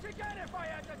that bitch again if I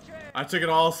had the chance! I took it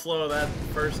all slow that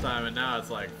first time and now it's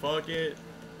like, fuck it.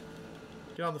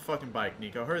 Get on the fucking bike,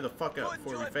 Nico. Hurry the fuck up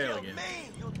before we fail again.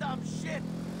 Me, you dumb shit.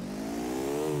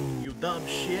 You dumb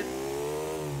shit.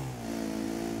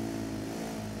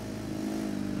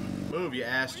 Move, you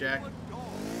ass jack.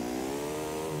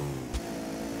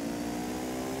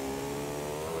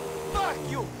 Fuck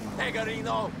you,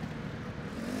 Pegorino.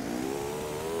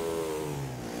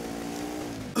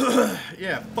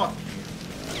 Yeah, fuck.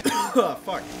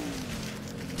 Fuck.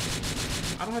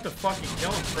 I don't have to fucking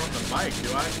kill him from the bike, do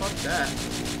I? Fuck that.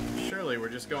 Surely we're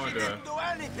just going to... Didn't do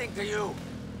anything to you.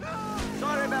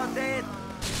 Sorry about that.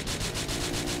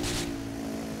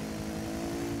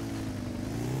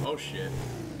 Oh shit.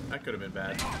 That could have been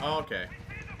bad. Oh, okay.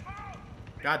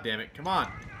 God damn it. Come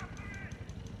on.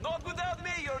 Not without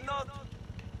me, you're not.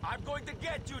 I'm going to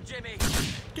get you, Jimmy.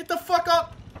 Get the fuck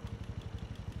up!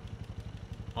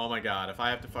 Oh my god, if I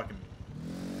have to fucking...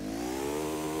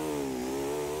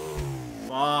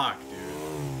 Fuck, dude.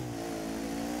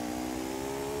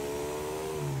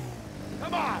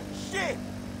 Come on, shit!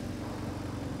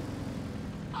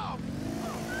 Oh.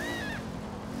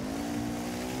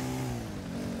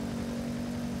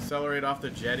 Accelerate off the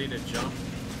jetty to jump.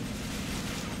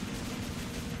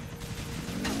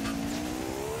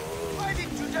 Why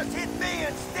didn't you just hit me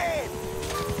instead?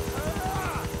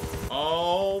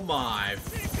 Oh my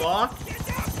fuck. Get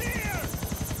up here!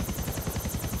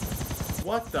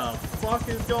 What the fuck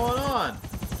is going on?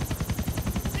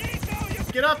 Nico, you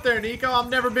Get up there, Nico. I've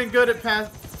never been good at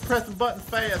pressing buttons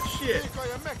fast. Shit. Nico,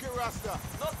 you make it, Rasta.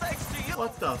 No thanks to you.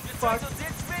 What the You fuck? trying to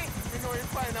ditch me? You know you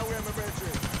find a way, my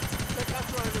brethren. Let us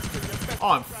try this thing. You better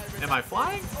Oh, drive it am I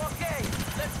flying? Okay,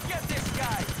 let's get this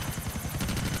guy.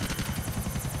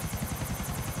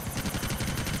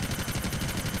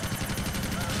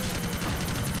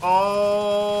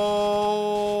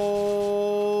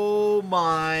 Oh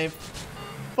my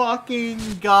fucking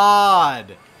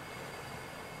god.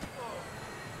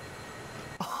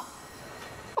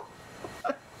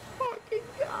 Fucking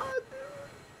god,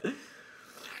 dude.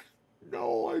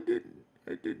 No, I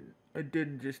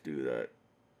didn't just do that.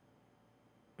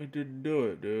 I didn't do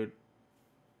it, dude.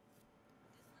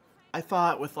 I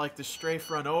thought with like the strafe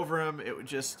run over him, it would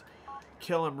just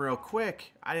kill him real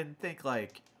quick. I didn't think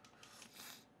like...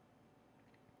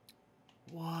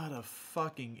 What a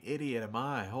fucking idiot am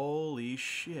I. Holy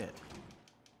shit.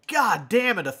 God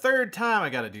damn it, a third time I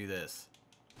gotta do this.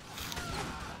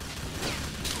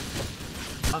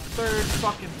 A third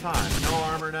fucking time. No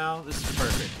armor now? This is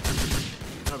perfect.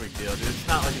 No big deal, dude. It's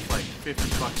not like it's like 50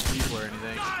 fucking people or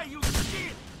anything. die, you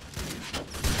shit!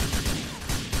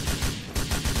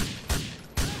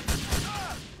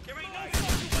 There ain't no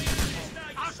fucking way out of this now,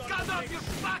 you I'll son cut of a off bitch. your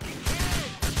fucking head.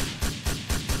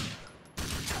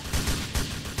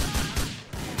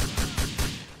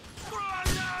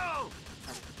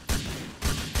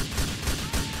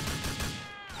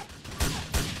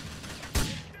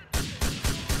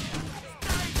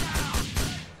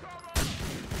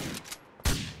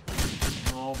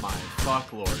 Oh my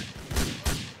fuck, Lord.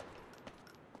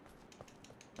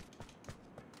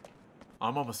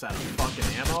 I'm almost out of fucking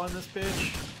ammo in this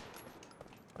bitch.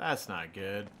 That's not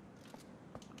good.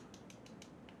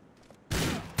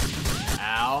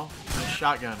 Ow. My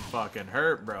shotgun fucking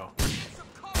hurt, bro.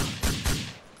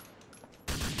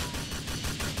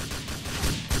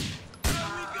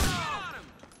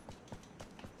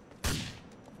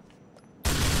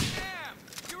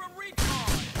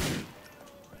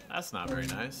 That's not very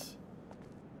nice.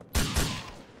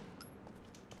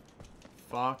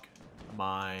 Fuck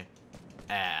my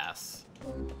ass.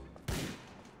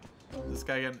 This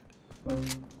guy getting...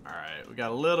 Alright, we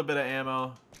got a little bit of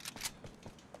ammo.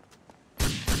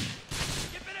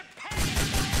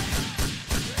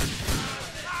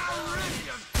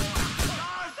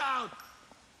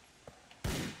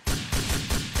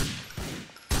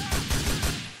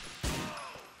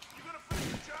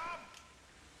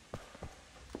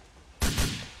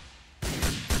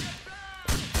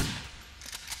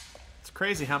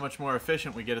 Crazy how much more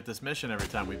efficient we get at this mission every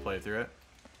time we play through it.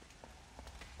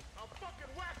 I'll fucking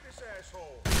whack this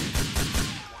asshole.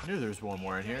 I knew there was one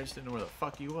more in here. I just didn't know where the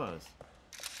fuck he was.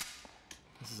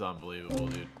 This is unbelievable,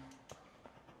 dude.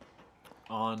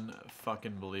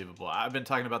 Un-fucking believable. I've been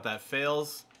talking about that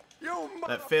fails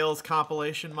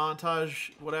compilation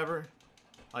montage, whatever.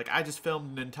 Like, I just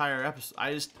filmed an entire episode.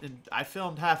 I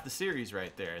filmed half the series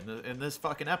right there in this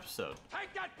fucking episode.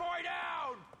 Take that boy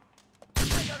down!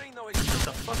 Pegorino is What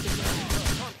the fuck is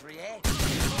that? country, eh?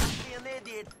 Don't be an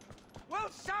idiot. Will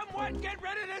someone get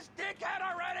rid of this dickhead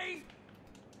already?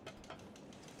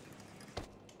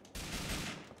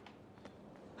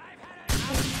 I've had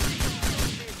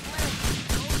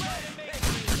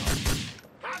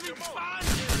Having fun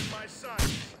here in my sight.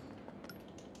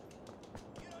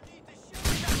 You don't need to shoot.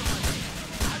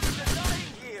 I'm either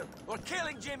dying here or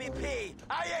killing Jimmy P.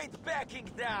 I ain't backing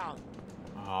down.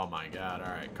 Oh my god,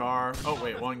 alright, car. Oh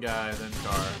wait, one guy, then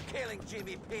car. Killing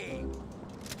Jimmy P.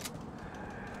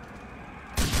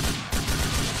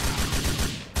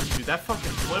 Dude, that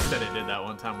fucking flip that it did that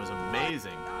one time was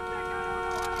amazing.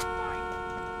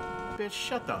 Bitch,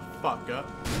 shut the fuck up.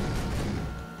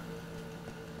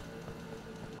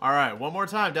 Alright, one more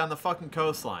time down the fucking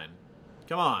coastline.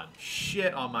 Come on.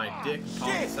 Shit on my dick,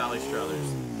 calling Sally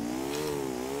Struthers.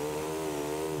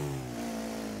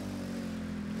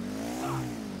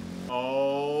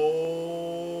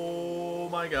 Oh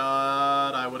my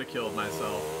god, I would have killed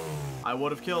myself. I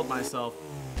would have killed myself.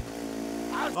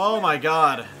 Oh my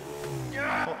god.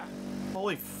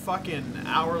 Holy fucking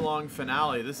hour-long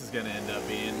finale this is gonna end up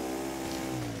being.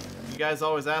 You guys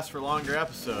always ask for longer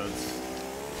episodes.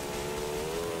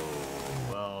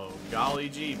 Well, golly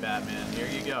gee, Batman, here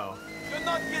you go. You're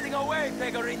not getting away,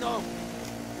 Pegorino.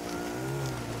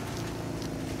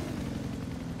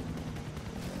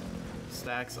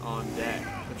 Stacks on deck.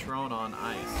 Patron on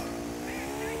ice.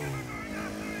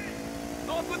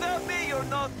 Not without me, you're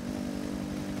not.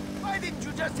 Why didn't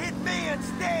you just hit me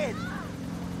instead?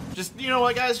 Just, you know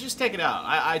what, guys? Just take it out.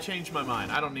 I changed my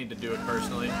mind. I don't need to do it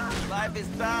personally. Life is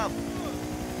tough.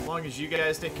 As long as you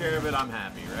guys take care of it, I'm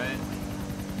happy, right?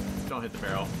 Don't hit the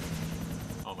barrel.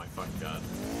 Oh my fucking god.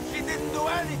 She didn't do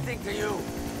anything to you.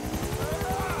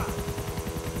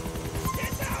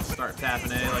 Start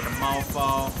tapping A like a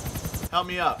mofo. Help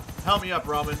me up. Help me up,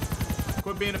 Roman.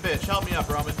 Quit being a bitch. Help me up,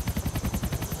 Roman.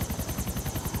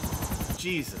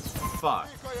 Jesus fuck.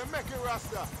 You make it,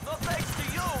 Rasta. No thanks to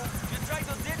you. You trying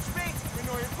to ditch me? We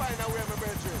know you find a way, my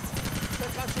bedroom.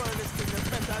 Take control of this thing. You're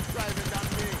better at driving than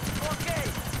me. Okay,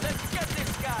 let's get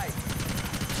this guy.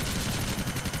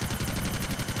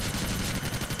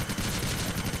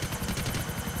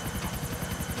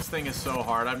 This thing is so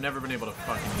hard. I've never been able to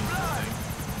fucking use this thing.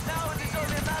 Now it is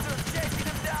only a matter of chasing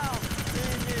him down.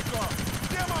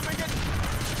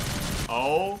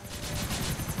 Oh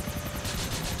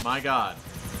my god.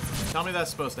 Tell me that's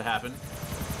supposed to happen.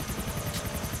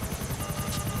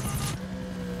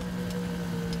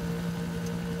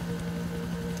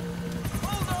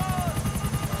 Hold on!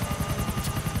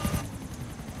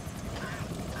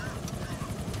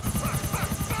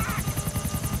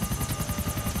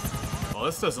 Well,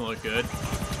 this doesn't look good.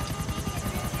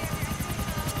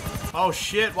 Oh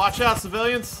shit, watch out,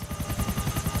 civilians.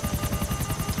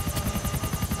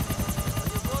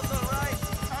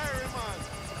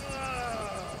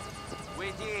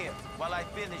 While I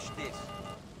finish this.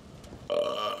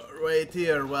 Wait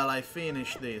here while I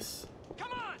finish this.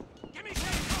 Come on! Give me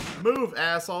some. Move,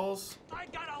 assholes. I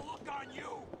got a look on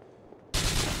you.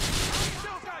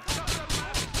 Still got something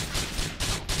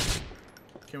left.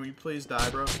 Can we please die,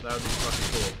 bro? That would be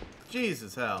fucking cool.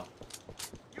 Jesus hell.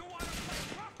 You wanna play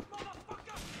tough,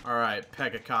 motherfucker? Alright,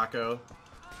 Pegorino.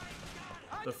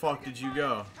 The fuck did you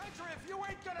go? Country if you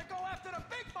ain't gonna go after the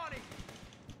big money.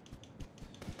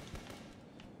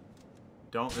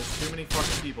 There's too many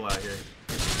fucking people out here.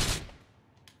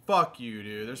 Fuck you,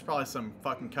 dude. There's probably some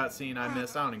fucking cutscene I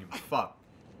missed. I don't give a fuck.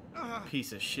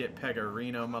 Piece of shit,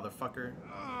 Pegorino, motherfucker.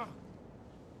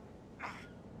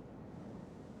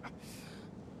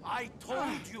 I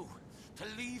told you to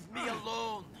leave me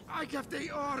alone. I give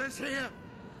the orders here.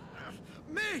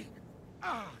 Me!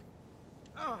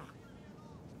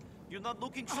 You're not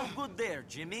looking so good there,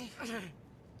 Jimmy.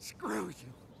 Screw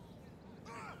you.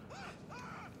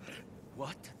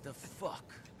 What the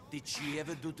fuck did she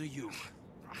ever do to you?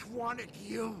 I wanted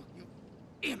you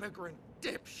immigrant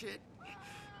dipshit.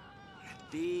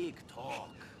 Big talk.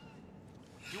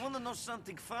 You wanna know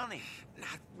something funny?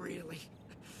 Not really.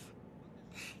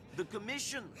 The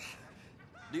commission.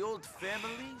 The old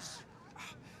families.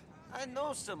 I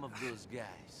know some of those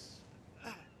guys.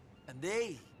 And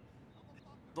they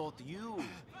thought you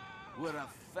were a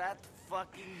fat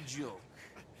fucking joke.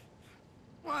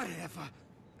 Whatever.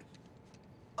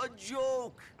 A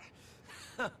joke!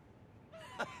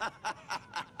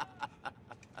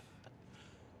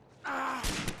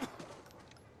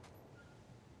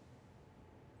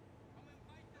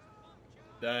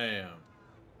 Damn.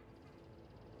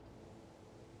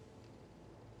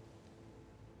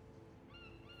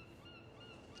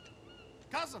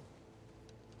 Cousin!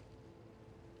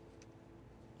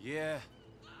 Yeah.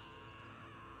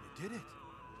 You did it.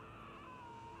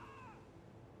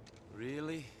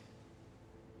 Really?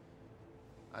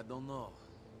 I don't know.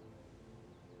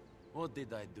 What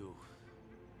did I do?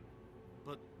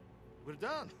 But we're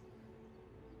done.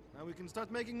 Now we can start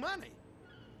making money.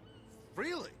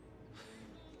 Freely.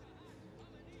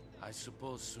 I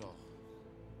suppose so.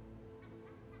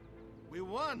 We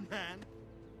won, man.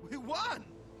 We won!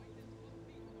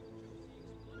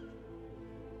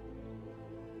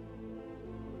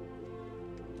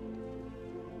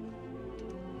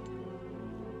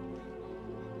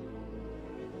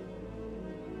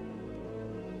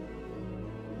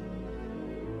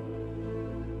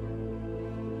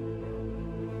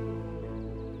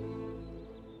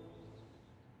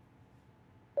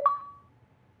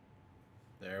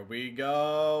 There we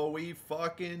go. We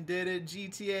fucking did it.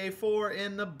 GTA 4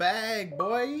 in the bag,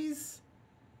 boys.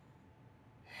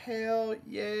 Hell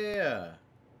yeah.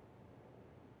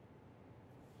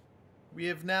 We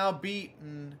have now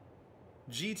beaten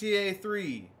GTA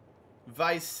 3,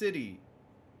 Vice City,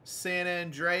 San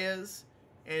Andreas,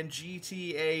 and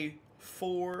GTA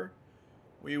 4.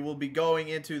 We will be going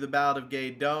into the Ballad of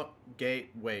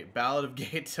Ballad of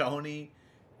Gay Tony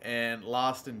and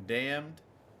Lost and Damned.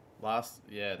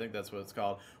 Yeah, I think that's what it's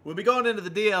called. We'll be going into the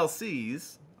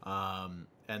DLCs, and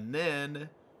then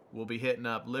we'll be hitting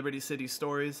up Liberty City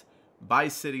Stories,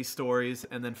 Vice City Stories,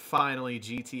 and then finally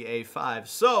GTA 5.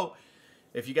 So,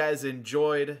 if you guys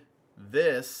enjoyed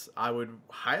this, I would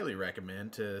highly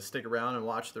recommend to stick around and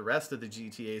watch the rest of the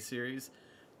GTA series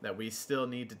that we still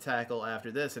need to tackle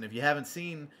after this. And if you haven't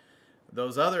seen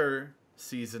those other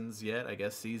seasons yet, I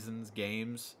guess seasons,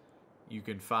 games, you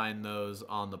can find those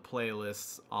on the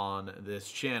playlists on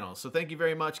this channel. So thank you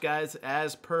very much, guys.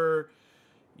 As per,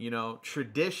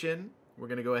 tradition, we're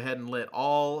going to go ahead and let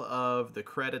all of the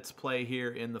credits play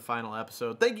here in the final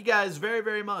episode. Thank you guys very,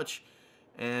 very much.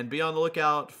 And be on the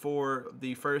lookout for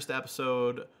the first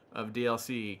episode of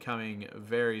DLC coming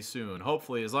very soon.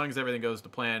 Hopefully, as long as everything goes to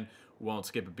plan, we won't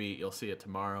skip a beat. You'll see it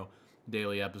tomorrow.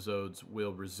 Daily episodes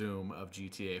will resume of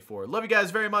GTA 4. Love you guys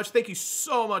very much. Thank you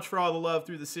so much for all the love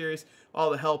through the series,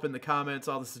 all the help in the comments,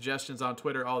 all the suggestions on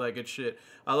Twitter, all that good shit.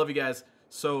 I love you guys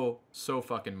so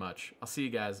fucking much. I'll see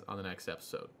you guys on the next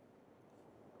episode.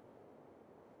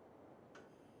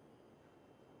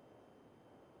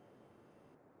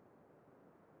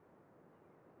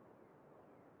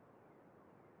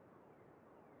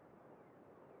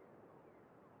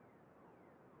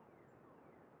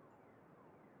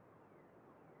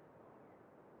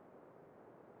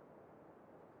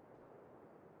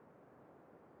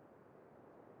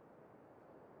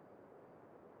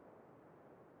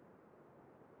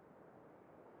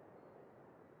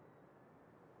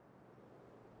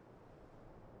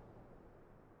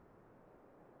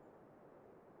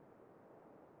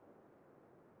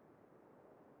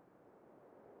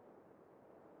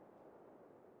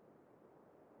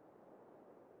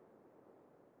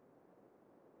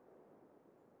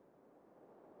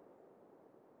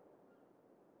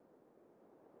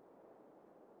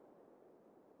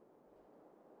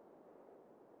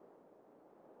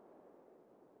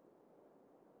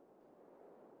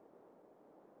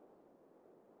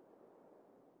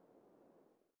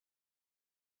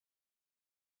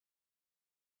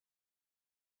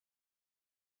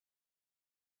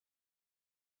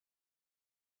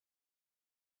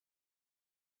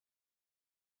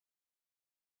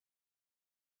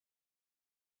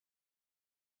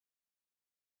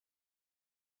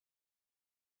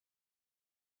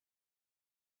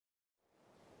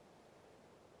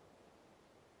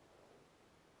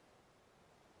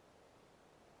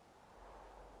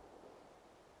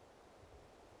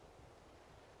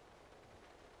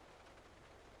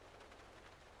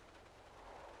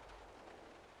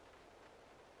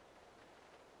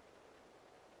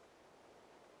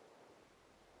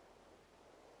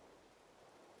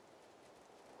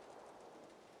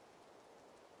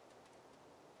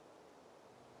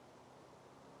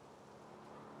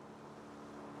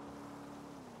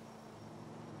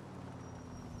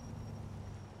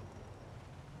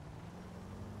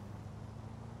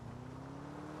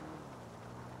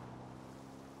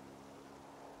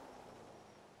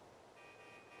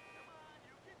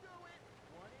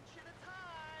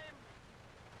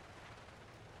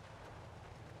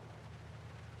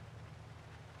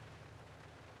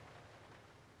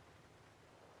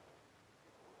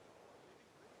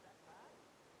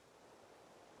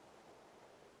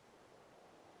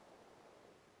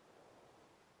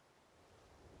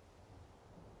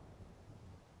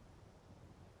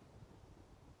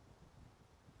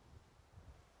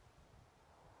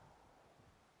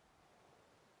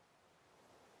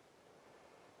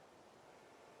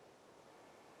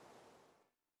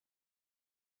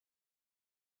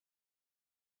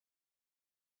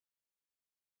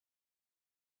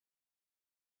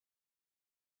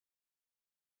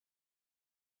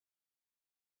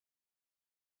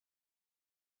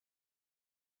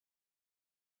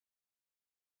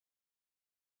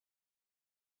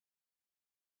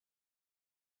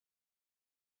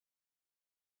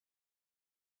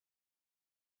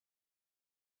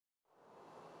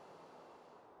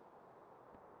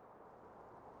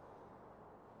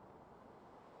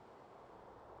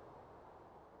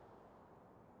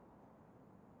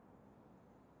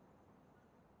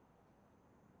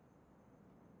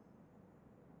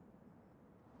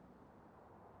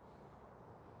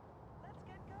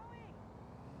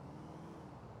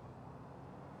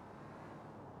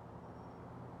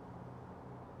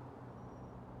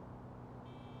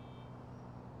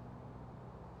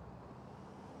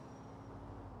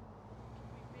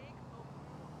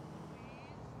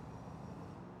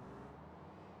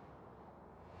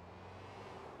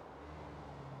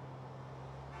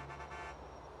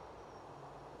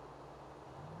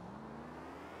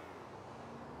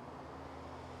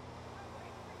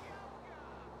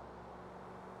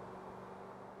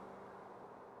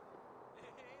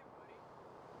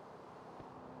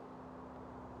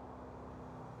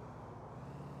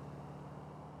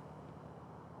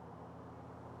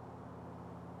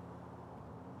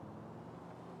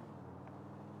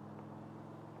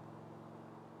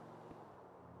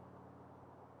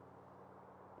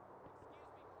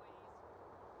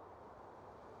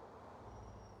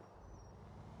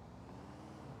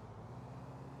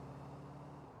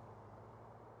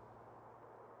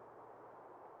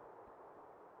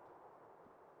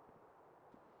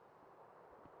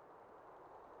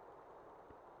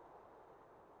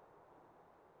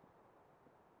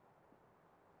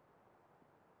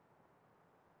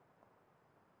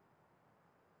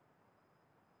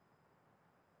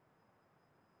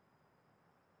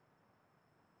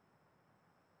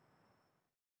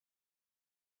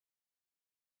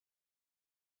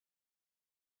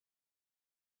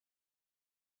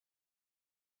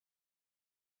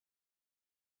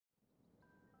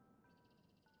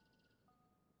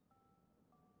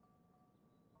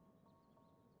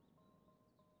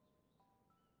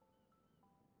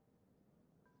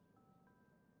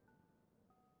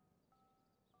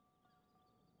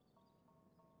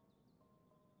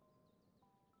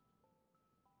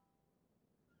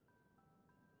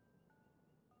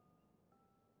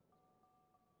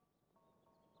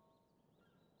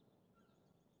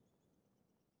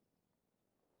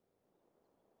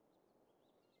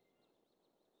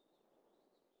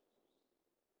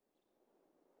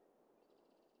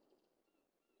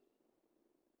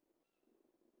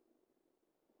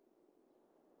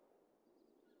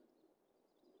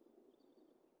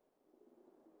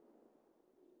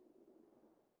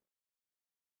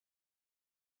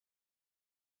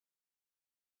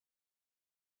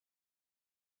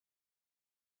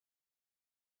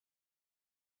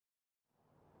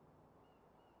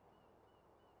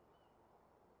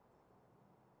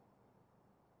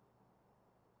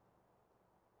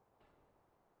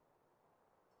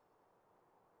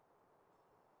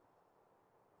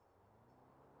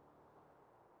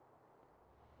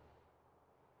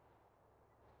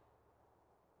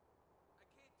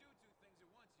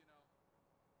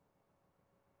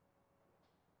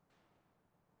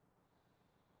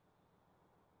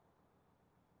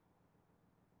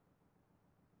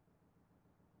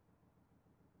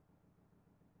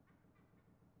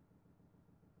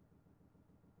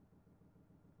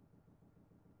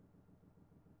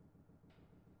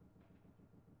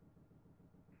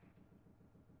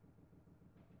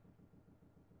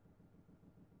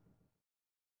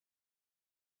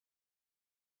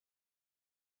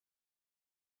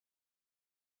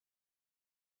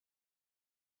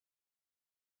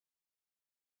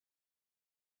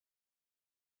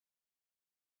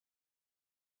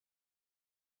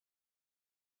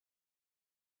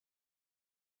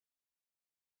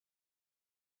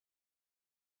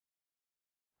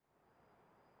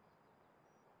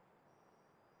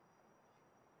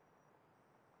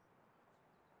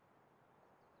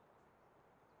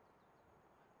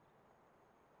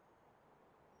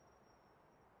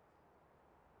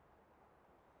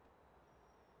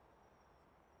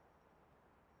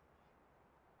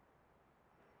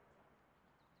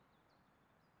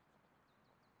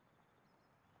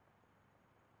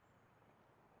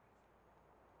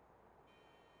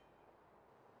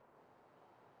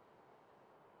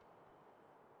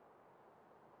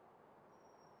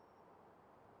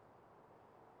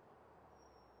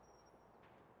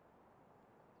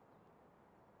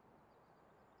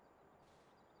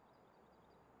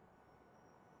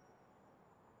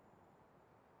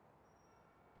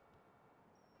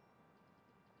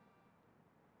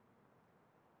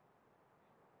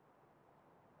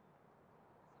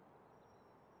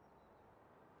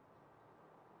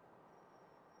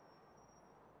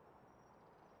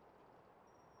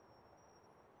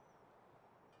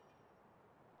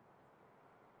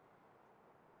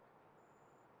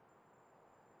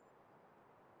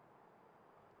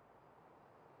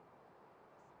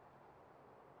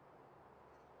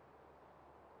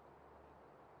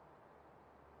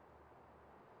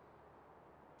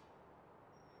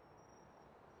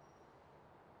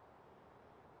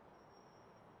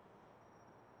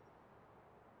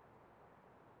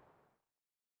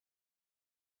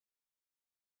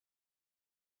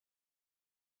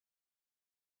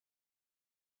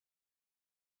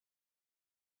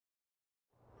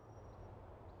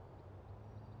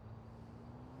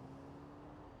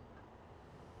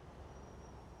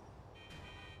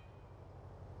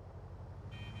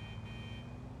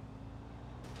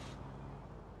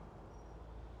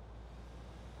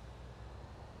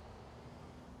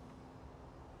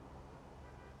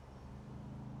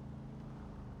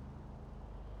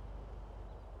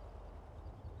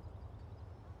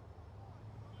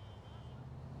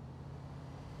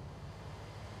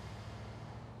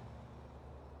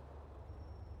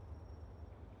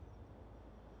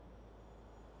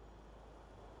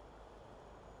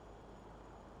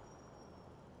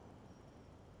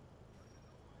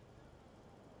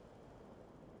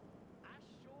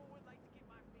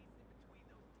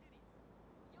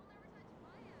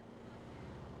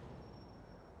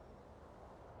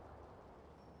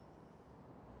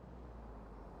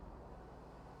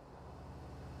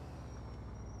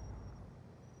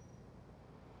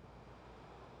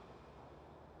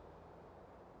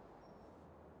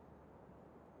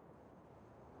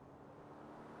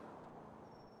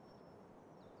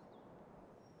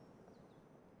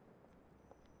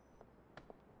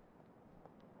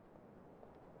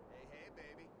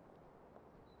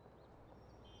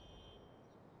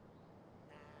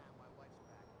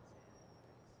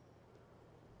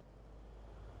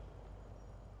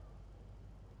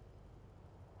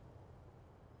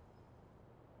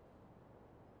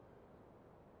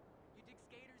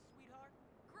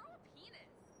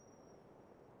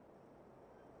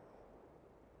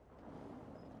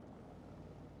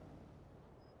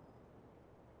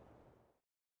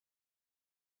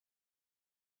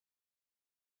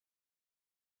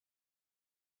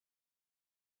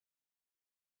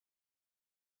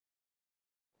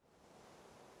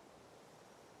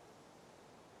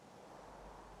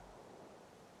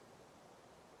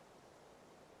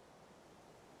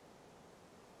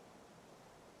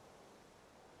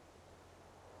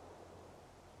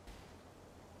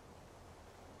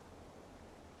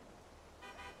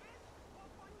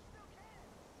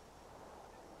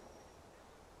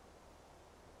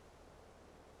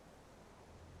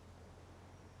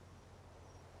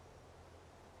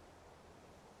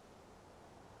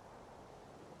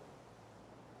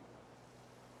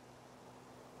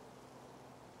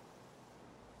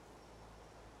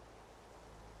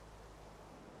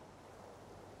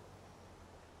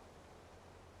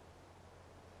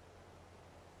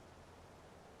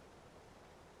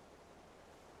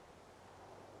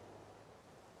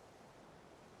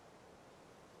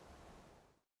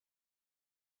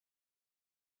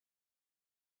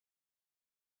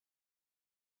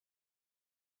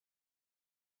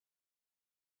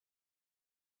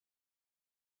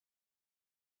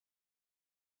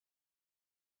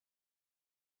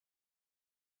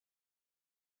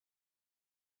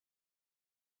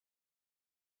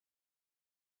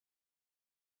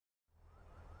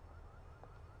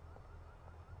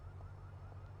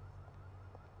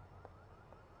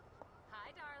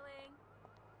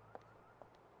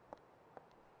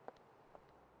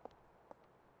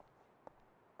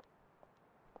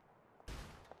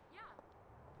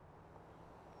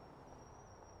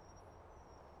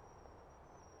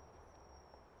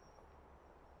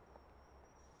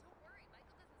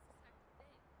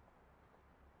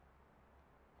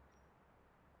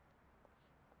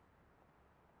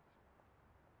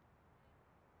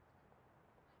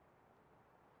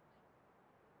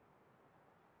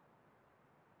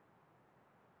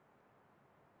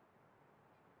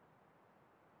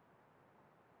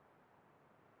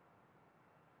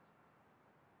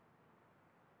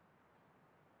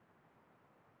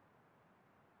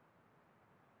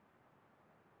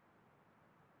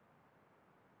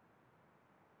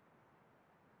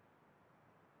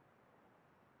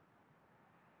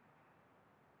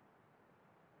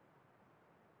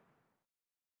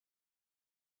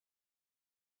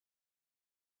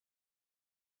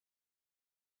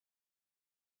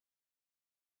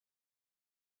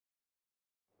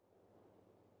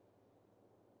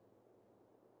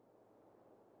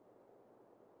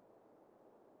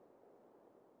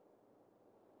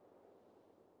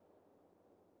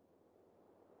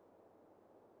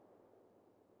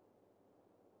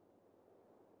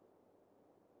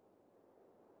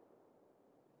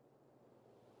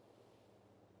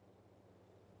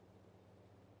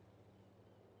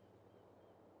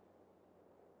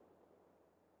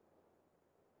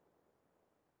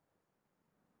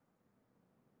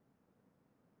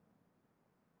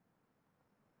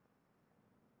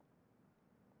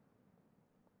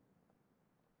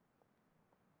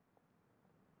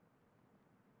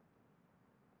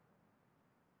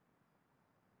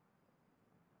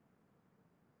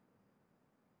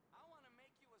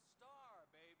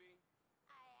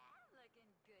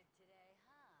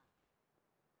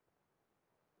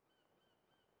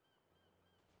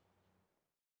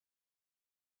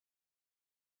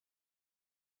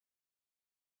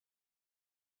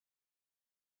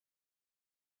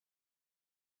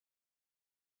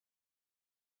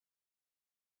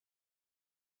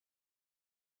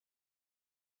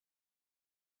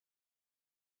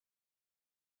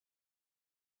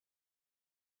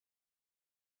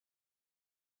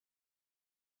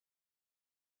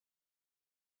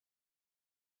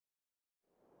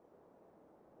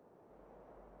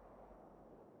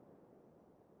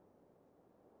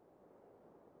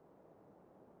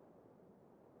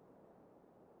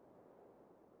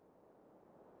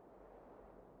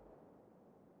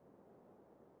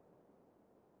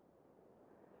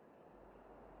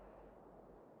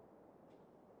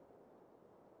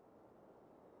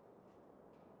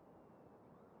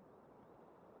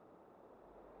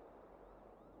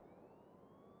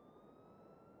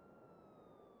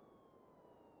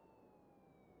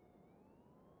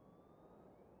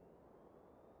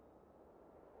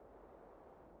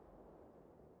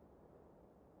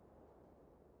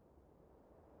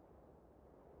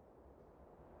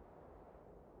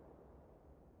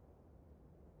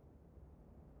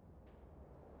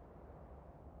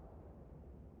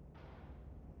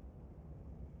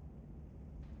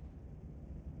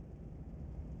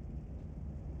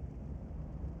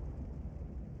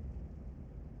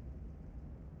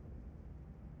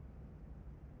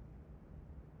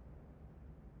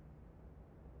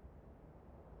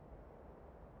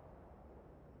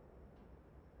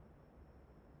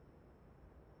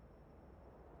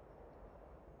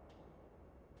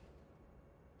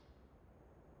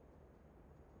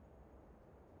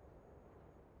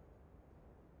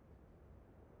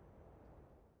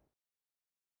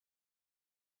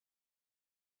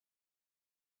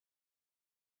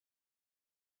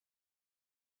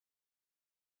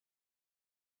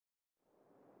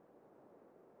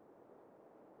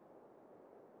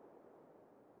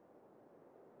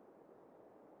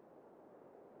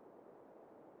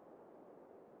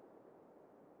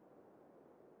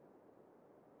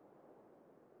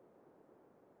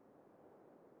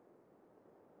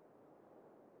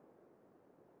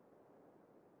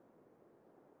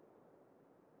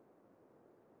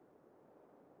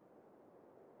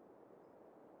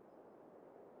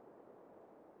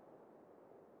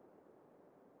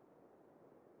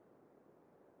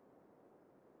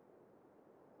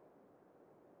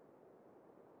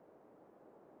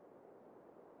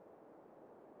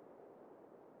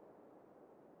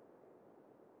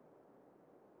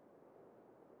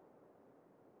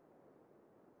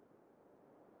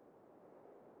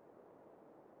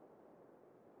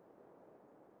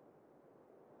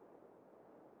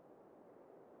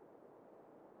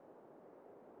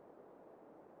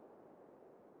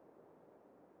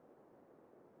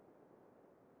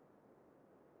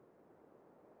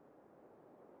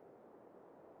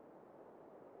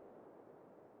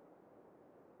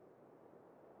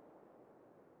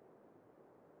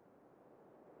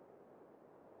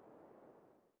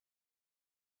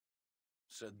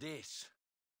 So this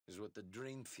is what the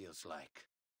dream feels like.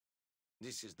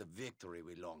 This is the victory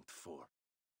we longed for.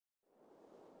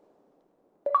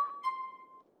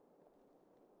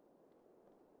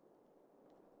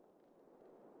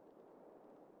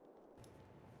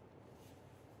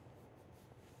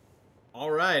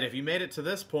 Alright, if you made it to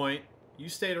this point, you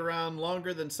stayed around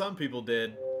longer than some people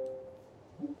did.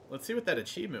 Let's see what that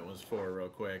achievement was for real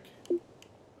quick.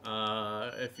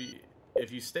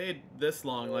 If you stayed this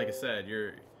long, like I said,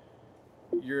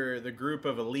 you're the group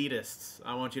of elitists.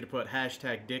 I want you to put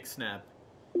hashtag DickSnap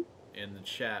in the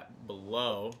chat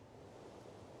below.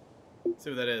 Let's see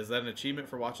what that is. Is that an achievement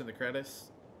for watching the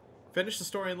credits? Finish the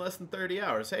story in less than 30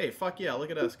 hours. Hey, fuck yeah, look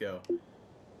at us go.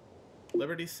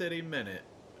 Liberty City Minute.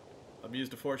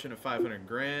 Amused a fortune of 500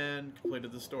 grand.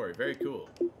 Completed the story. Very cool.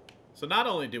 So not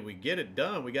only did we get it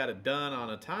done, we got it done on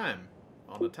a time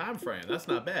frame. That's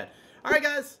not bad. All right,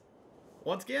 guys.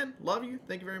 Once again, love you.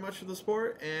 Thank you very much for the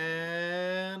support,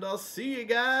 and I'll see you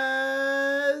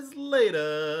guys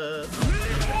later.